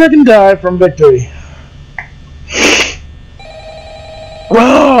a heart attack and die from victory.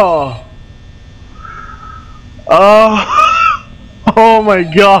 Oh! Oh! Oh my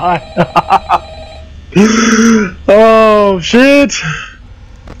god! Oh shit!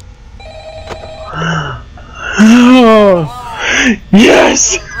 Oh!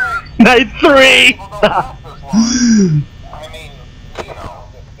 Yes! Night 3! I mean, you know,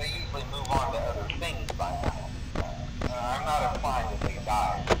 they usually move on to other things by now. I'm not implying that they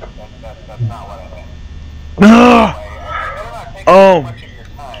die. That's not what I meant. Anyway, I better not take too much of your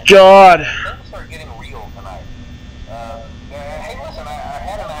time. God! Things are getting real tonight. Hey, listen, I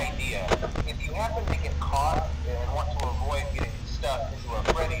had an idea. If you happen to get caught and want to avoid getting stuck into a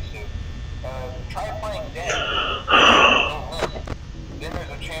Freddy suit, try playing dead. Then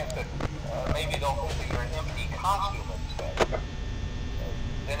there's a chance that maybe they'll think that you're an empty costume instead.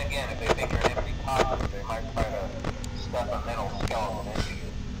 Then again, if they think you're an empty costume, they might try to stuff a mental skeleton into you.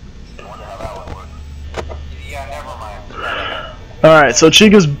 I wonder how that would work. Yeah, never mind. Alright, so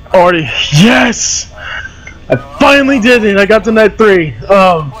Chica's already... Yes! I finally did it! I got to night 3.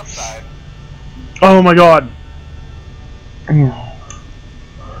 Oh my god.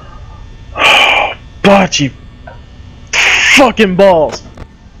 Bocce. Fucking balls.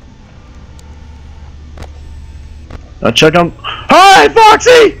 Now check on... Hi,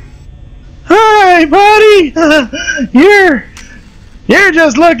 Foxy! Hi, buddy! You're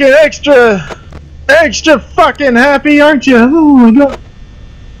just looking extra fucking happy, aren't you? Oh my god.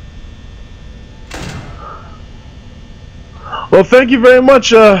 Well, thank you very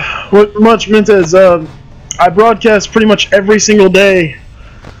much, Mintez. I broadcast pretty much every single day,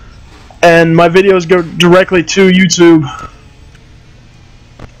 and my videos go directly to YouTube.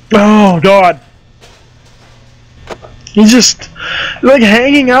 Oh god. He's just like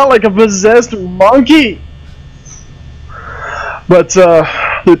hanging out like a possessed monkey. But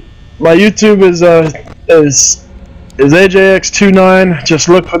my YouTube is AJX29. Just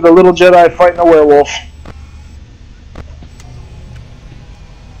look for the little Jedi fighting a werewolf.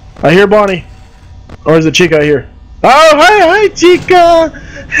 I hear Bonnie. Or is it Chica I hear? Oh, hi, Chica!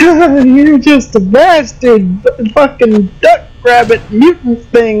 You're just a bastard fucking duck rabbit mutant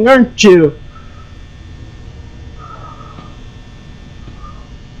thing, aren't you?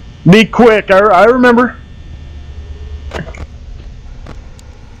 Be quick, I remember.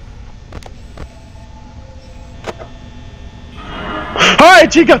 Hi,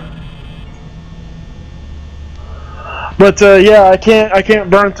 Chica! But yeah, I can't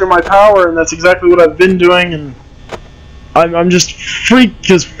burn through my power, and that's exactly what I've been doing, and I'm just freaked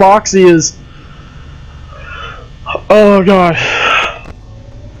because Foxy is... Oh god.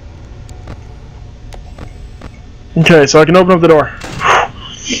 Okay, so I can open up the door.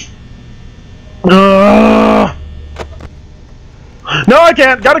 I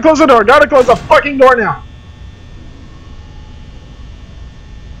can't. Gotta close the door. Gotta close the fucking door now.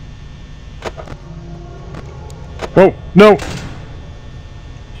 Whoa, no.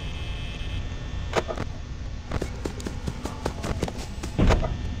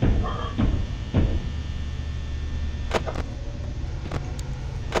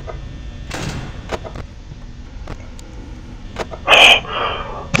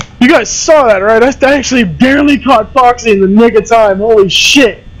 You guys saw that, right? I actually barely caught Foxy in the nick of time. Holy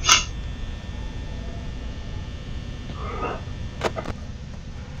shit.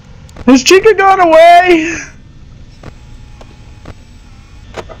 Has Chica gone away?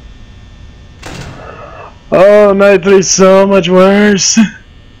 Oh, night 3's so much worse.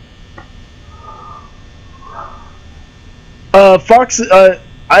 Fox, I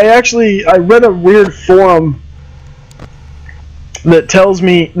read a weird forum that told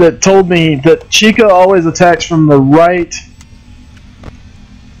me that Chica always attacks from the right,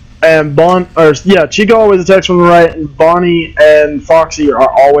 and Chica always attacks from the right, and Bonnie and Foxy are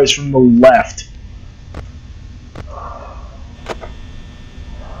always from the left.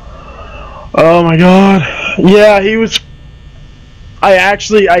 Oh my god. Yeah, he was.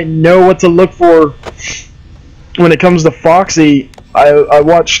 I know what to look for when it comes to Foxy. I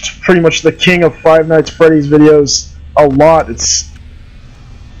watched pretty much the King of Five Nights at Freddy's videos a lot.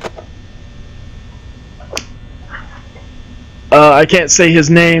 I can't say his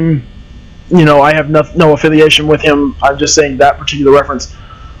name. You know, I have no affiliation with him. I'm just saying that particular reference.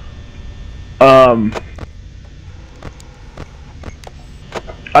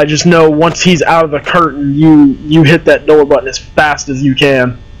 I just know once he's out of the curtain, you hit that door button as fast as you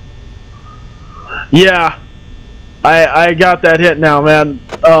can. Yeah, I got that hit now, man.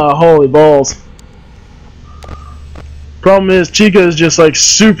 Holy balls. Problem is, Chica is just like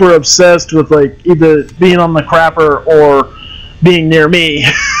super obsessed with like either being on the crapper or being near me.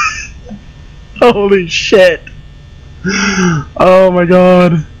 Holy shit. Oh my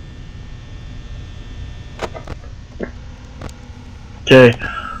god. Okay.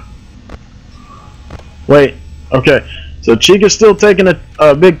 Wait. Okay. So Chica's still taking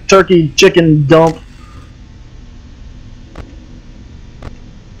a big turkey chicken dump.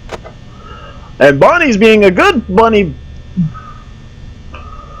 And Bonnie's being a good bunny.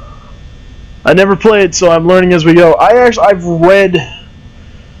 I never played, so I'm learning as we go. I've read.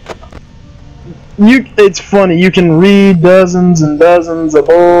 It's funny. You can read dozens and dozens of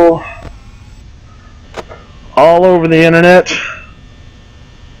bull all over the internet.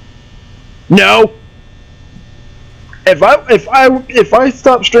 No. If I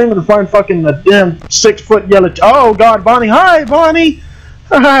stop streaming to find fucking the damn 6-foot yellow. Oh God, Bonnie. Hi, Bonnie.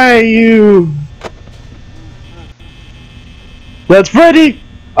 Hi, you. That's Freddy.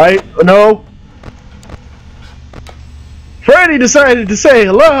 No. Freddy decided to say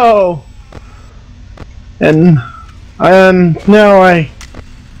hello, and now I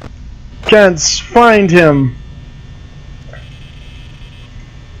can't find him.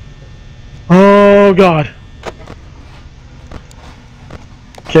 Oh God.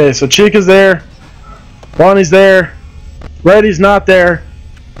 Okay, so Chica's there, Bonnie's there, Freddy's not there.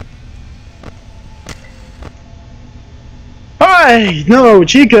 Hi! No,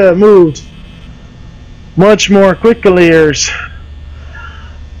 Chica moved much more quickly.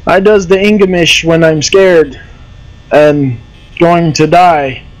 I does the Ingamish when I'm scared and going to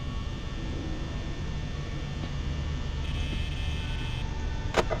die.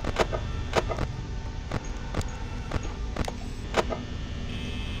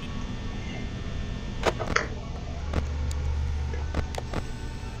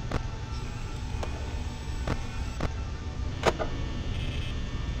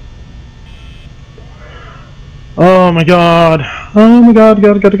 Oh my god. Oh my god,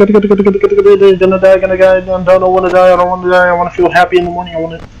 gonna die, don't know when to die, I don't want to die, I want to feel happy in the morning, I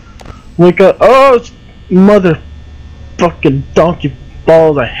want to wake up. Oh, mother fucking donkey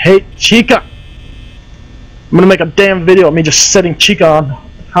balls, I hate Chica. I'm gonna make a damn video of me just setting Chica on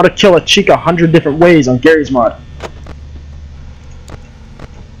how to kill a Chica 100 different ways on Gary's mod.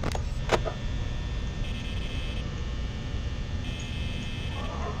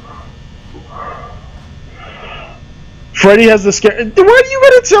 Freddy has the scare. Why are you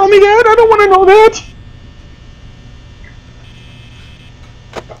gonna tell me that? I don't want to know that.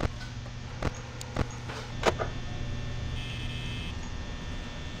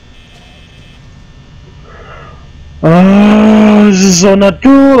 Oh, this is so not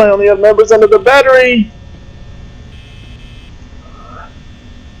cool. I only have 9% of the battery.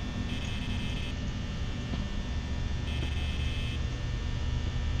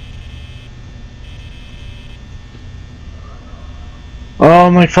 Oh,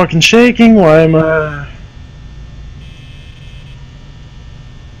 I'm like fucking shaking. Why am I?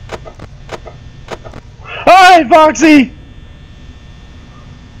 Hi, Foxy!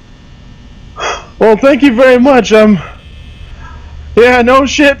 Well, thank you very much. Yeah, no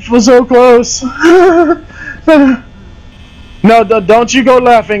shit, was so close. No, don't you go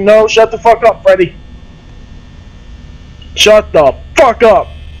laughing. No, shut the fuck up, Freddy. Shut the fuck up.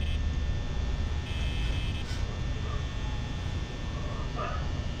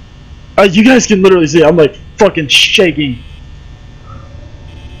 You guys can literally see I'm like fucking shaking.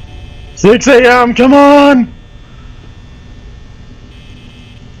 6 a.m. Come on.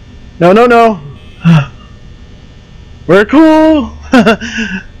 No, no, no. We're cool.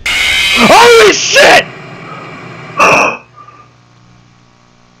 Holy shit!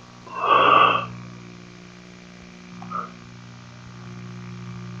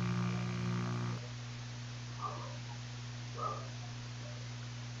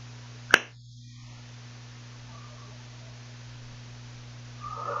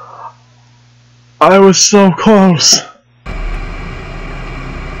 I was so close.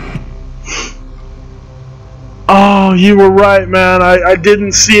 Oh, you were right, man. I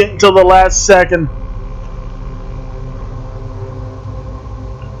didn't see it until the last second.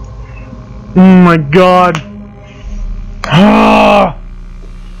 Oh my god. Ah.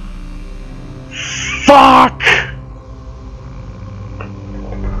 Fuck.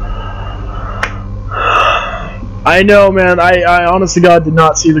 I know, man. I honest to God did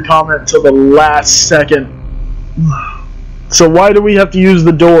not see the comment until the last second. So why do we have to use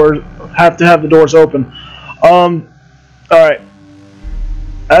the door? Have to have the doors open? Alright.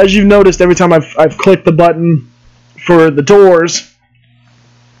 As you've noticed, every time I've clicked the button for the doors,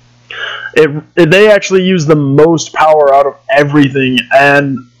 they actually use the most power out of everything,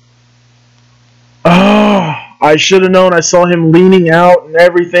 and I should have known. I saw him leaning out and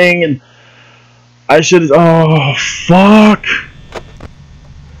everything, and I should have. Oh, fuck.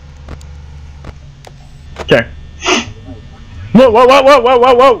 Okay. Whoa, whoa, whoa, whoa, whoa,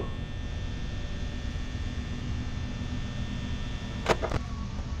 whoa, whoa.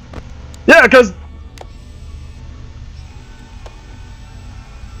 Yeah, because.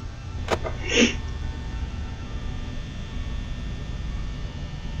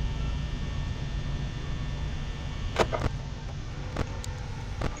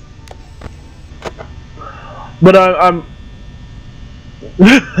 But I'm.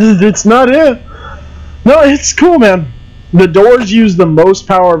 It's not it. No, it's cool, man. The doors use the most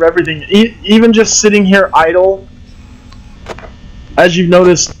power of everything. Even just sitting here idle, as you've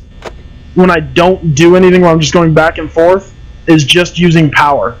noticed, when I don't do anything, where I'm just going back and forth, is just using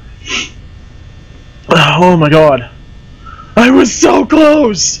power. Oh my god. I was so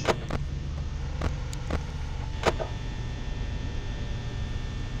close!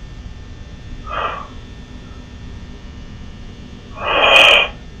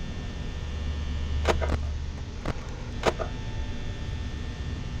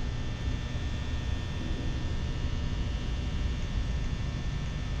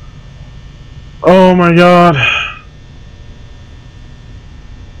 Oh my god.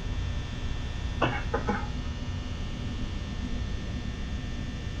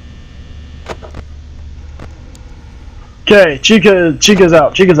 Okay, Chica's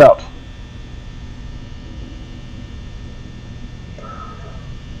out. Chica's out.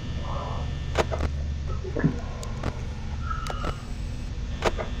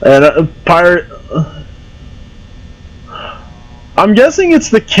 And pirate. I'm guessing it's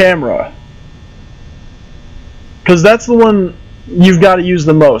the camera, because that's the one you've got to use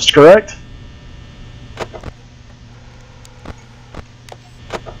the most, correct?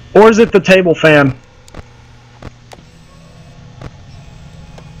 Or is it the table fan?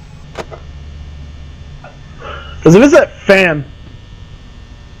 Because if it's that fan...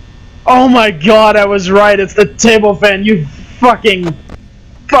 Oh my god, I was right, it's the table fan, you fucking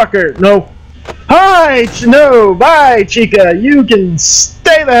fucker. No. Hi! No, bye, Chica. You can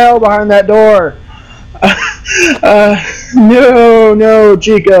stay the hell behind that door. No,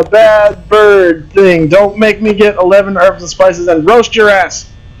 Chica. Bad bird thing. Don't make me get 11 herbs and spices and roast your ass.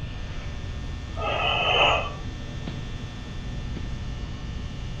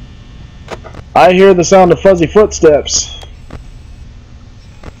 I hear the sound of fuzzy footsteps.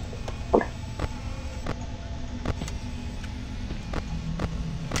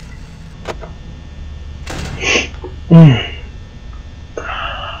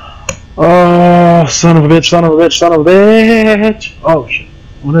 Oh, son of a bitch, son of a bitch, son of a bitch. Oh, shit.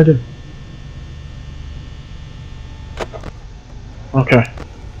 What did I do? Okay.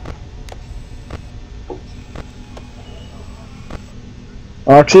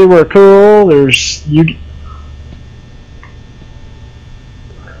 Oxy, we're cool. There's you.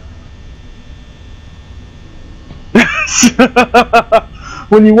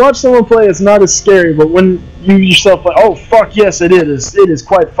 When you watch someone play, it's not as scary, but when you yourself play, oh fuck yes, it is. It is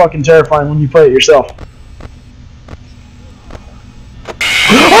quite fucking terrifying when you play it yourself.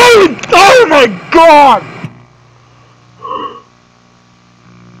 Oh my god!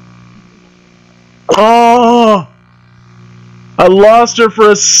 Oh, I lost her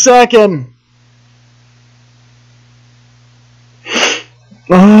for a second.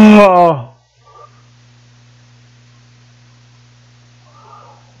 Oh.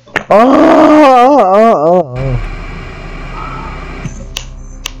 Oh.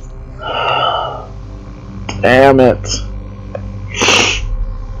 Damn it.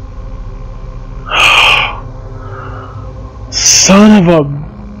 Son of a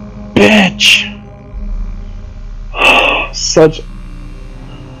bitch. Such.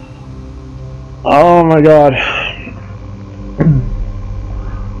 Oh my god.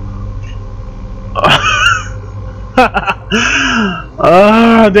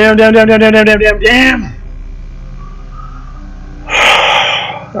 Oh, damn.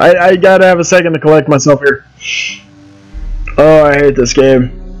 I gotta have a second to collect myself here. Oh, I hate this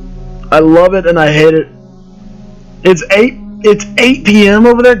game. I love it and I hate it. It's 8 p.m.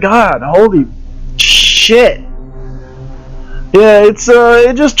 over there? God, holy shit. Yeah,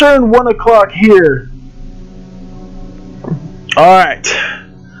 it just turned 1 o'clock here. Alright.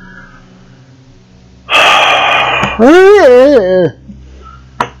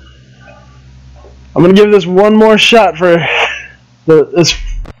 I'm gonna give this one more shot for this.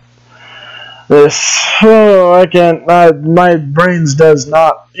 Oh, I can't. My brains does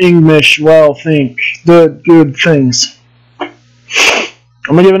not English well think good things. I'm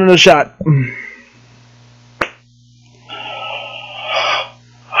gonna give it another shot.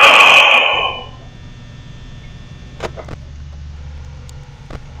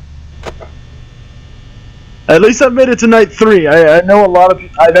 At least I've made it to night 3. I know a lot of.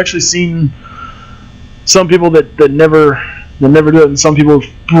 I've actually seen some people that never do it, and some people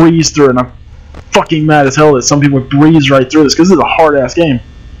breeze through it. And I'm fucking mad as hell that some people breeze right through this because this is a hard ass game.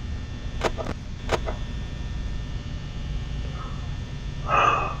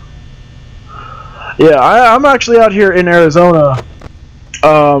 Yeah, I'm actually out here in Arizona.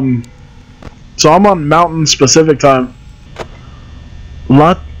 So I'm on Mountain Pacific time.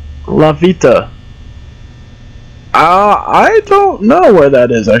 La Vita. I don't know where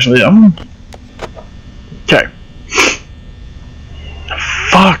that is actually. Okay.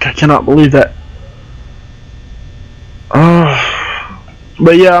 Fuck! I cannot believe that.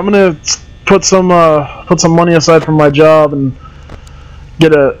 But yeah, I'm gonna put some money aside from my job and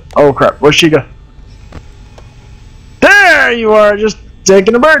get a. Oh crap! Where's she go? There you are, just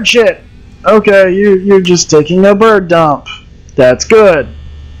taking a bird shit. Okay, you're just taking a bird dump. That's good.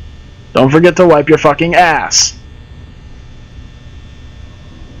 Don't forget to wipe your fucking ass.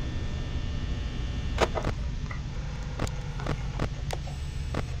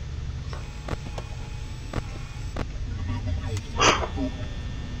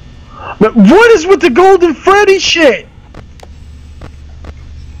 But what is with the golden Freddy shit?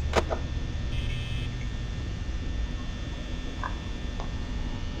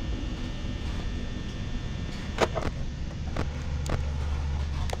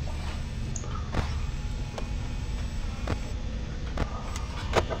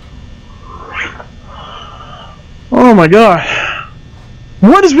 Oh my god.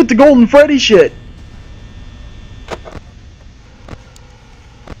 What is with the golden Freddy shit?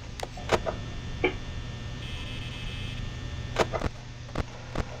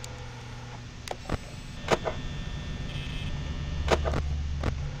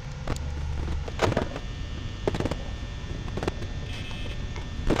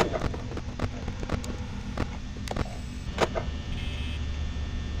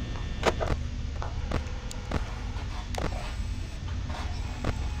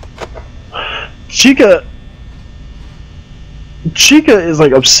 Chica is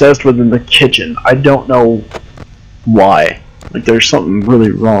like obsessed with in the kitchen. I don't know why. Like there's something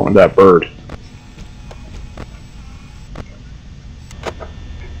really wrong with that bird.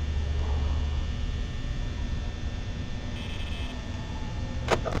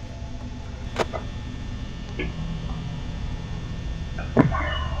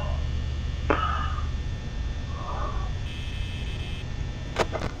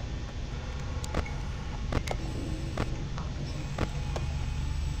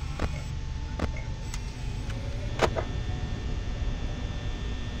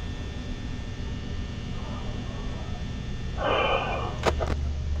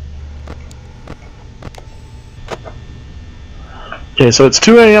 Okay, so it's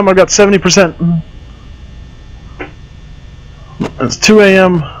 2 a.m. I got 70%. It's 2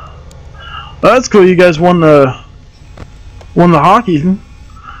 a.m. Oh, that's cool. You guys won the hockey.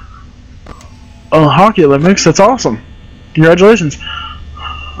 Oh, hockey Olympics. That's awesome. Congratulations.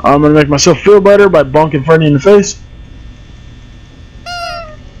 I'm gonna make myself feel better by bonking Freddy in the face.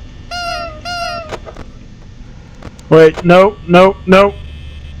 Wait, no, no, no.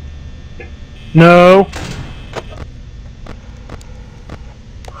 No.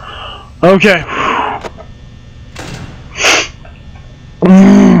 Okay.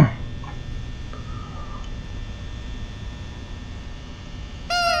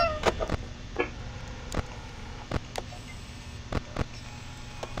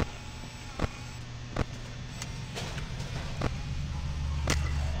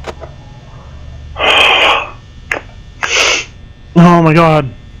 Oh my god.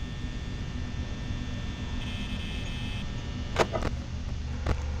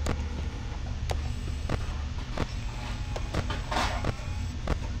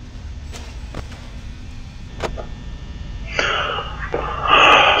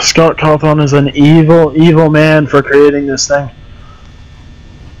 Scott Cawthon is an evil, evil man for creating this thing.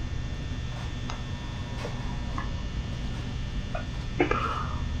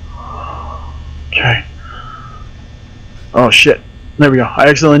 Okay. Oh shit. There we go. I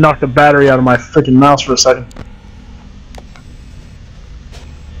accidentally knocked the battery out of my freaking mouse for a second.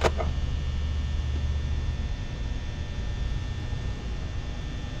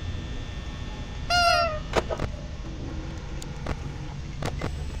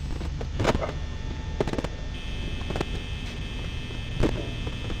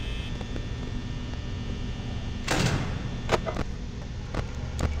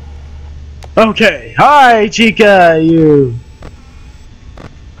 Okay. Hi, Chica, you.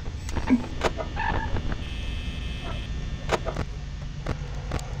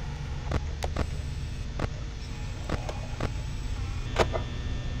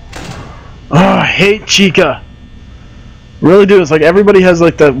 Oh, I hate Chica. Really do. It's like everybody has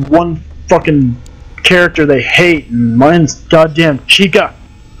like that one fucking character they hate, and mine's goddamn Chica.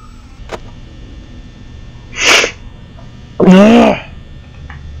 Ugh.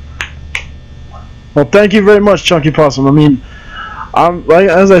 Well, thank you very much, Chunky Possum. I mean,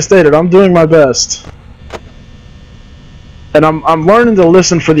 as I stated, I'm doing my best, and I'm learning to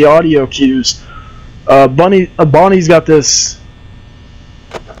listen for the audio cues. Bonnie's got this.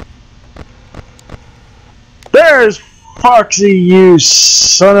 There's Foxy, you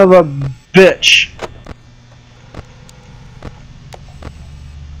son of a bitch.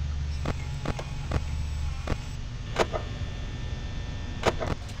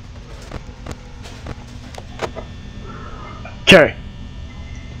 Okay.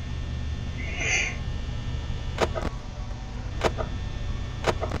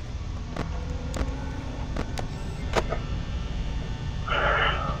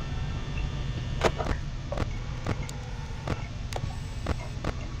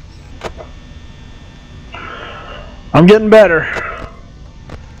 I'm getting better.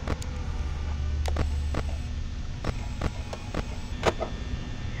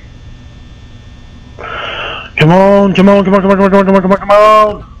 Come on, come on, come on, come on, come on, come on, come on, come on, come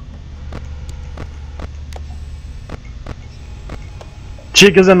on!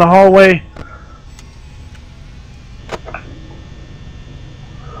 Chica's in the hallway.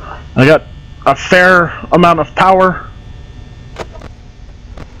 I got a fair amount of power.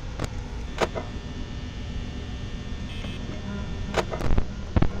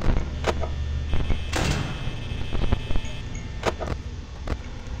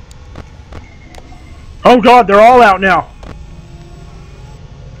 Oh god, they're all out now.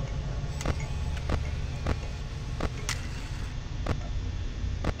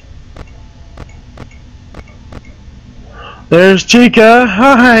 There's Chica.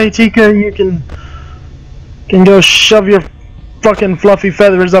 Hi, Chica. You can go shove your fucking fluffy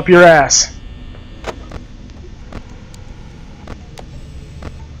feathers up your ass.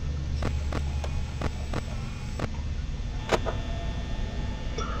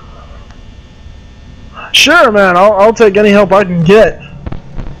 Sure, man. I'll take any help I can get.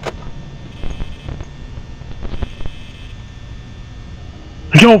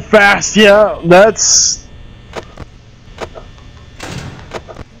 Go fast, yeah. That's.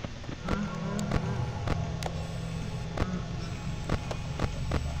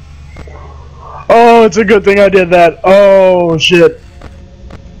 Oh, it's a good thing I did that. Oh shit.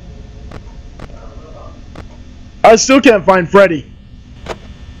 I still can't find Freddy.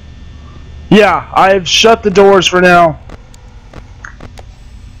 Yeah, I've shut the doors for now.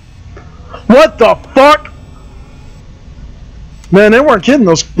 What the fuck? Man, they weren't kidding.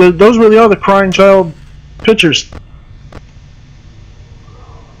 Those really are the crying child pictures.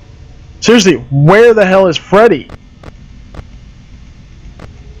 Seriously, where the hell is Freddy?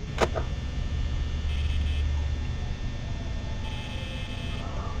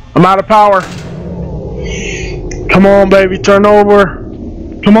 I'm out of power. Come on, baby, turn over.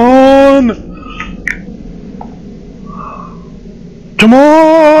 Come on. Come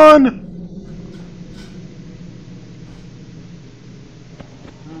on.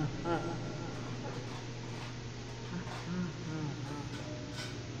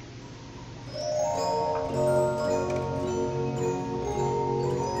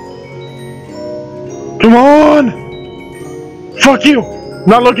 Come on! Fuck you!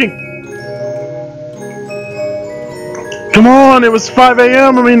 Not looking! Come on, it was 5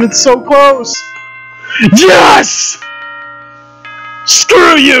 a.m. I mean, it's so close! Yes!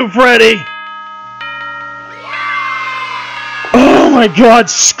 Screw you, Freddy! Oh my god,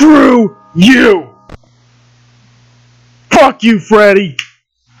 screw you! Fuck you, Freddy!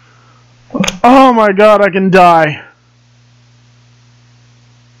 Oh my god, I can die.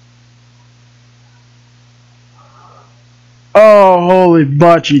 Oh, holy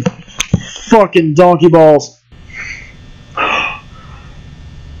butchie. Fucking donkey balls.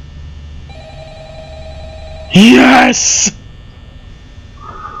 Yes!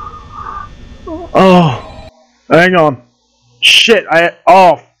 Oh. Hang on. Shit,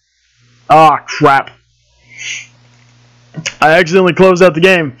 crap. I accidentally closed out the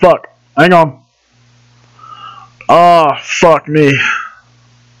game. Fuck. Hang on. Oh, fuck me.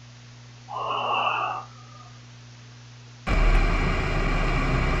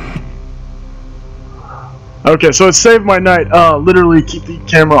 Okay, so it saved my night. Literally keep the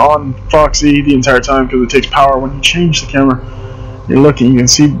camera on Foxy the entire time because it takes power. When you change the camera, you're looking, you can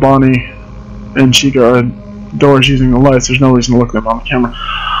see Bonnie and Chica are doors using the lights. There's no reason to look at them on the camera.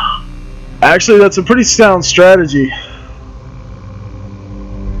 Actually, that's a pretty sound strategy.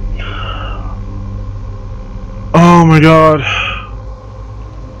 Oh my god.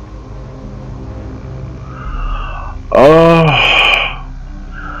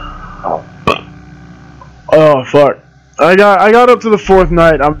 Oh fuck. I got up to the 4th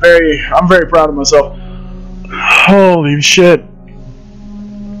night. I'm very proud of myself. Holy shit.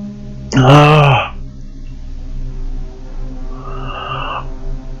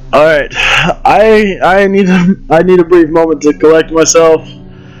 Alright. I need a brief moment to collect myself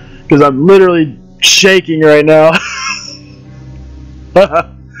because I'm literally shaking right now.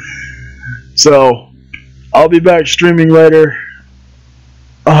 So I'll be back streaming later.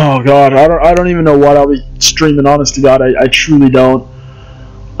 Oh god, I don't even know what I'll be streaming, honest to god, I truly don't.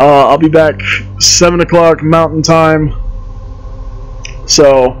 I'll be back 7 o'clock Mountain Time.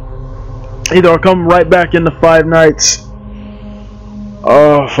 So either I'll come right back into 5 nights.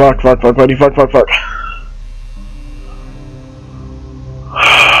 Oh fuck, buddy, fuck.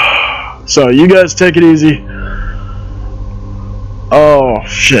 So you guys take it easy. Oh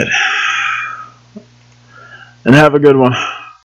shit. And have a good one.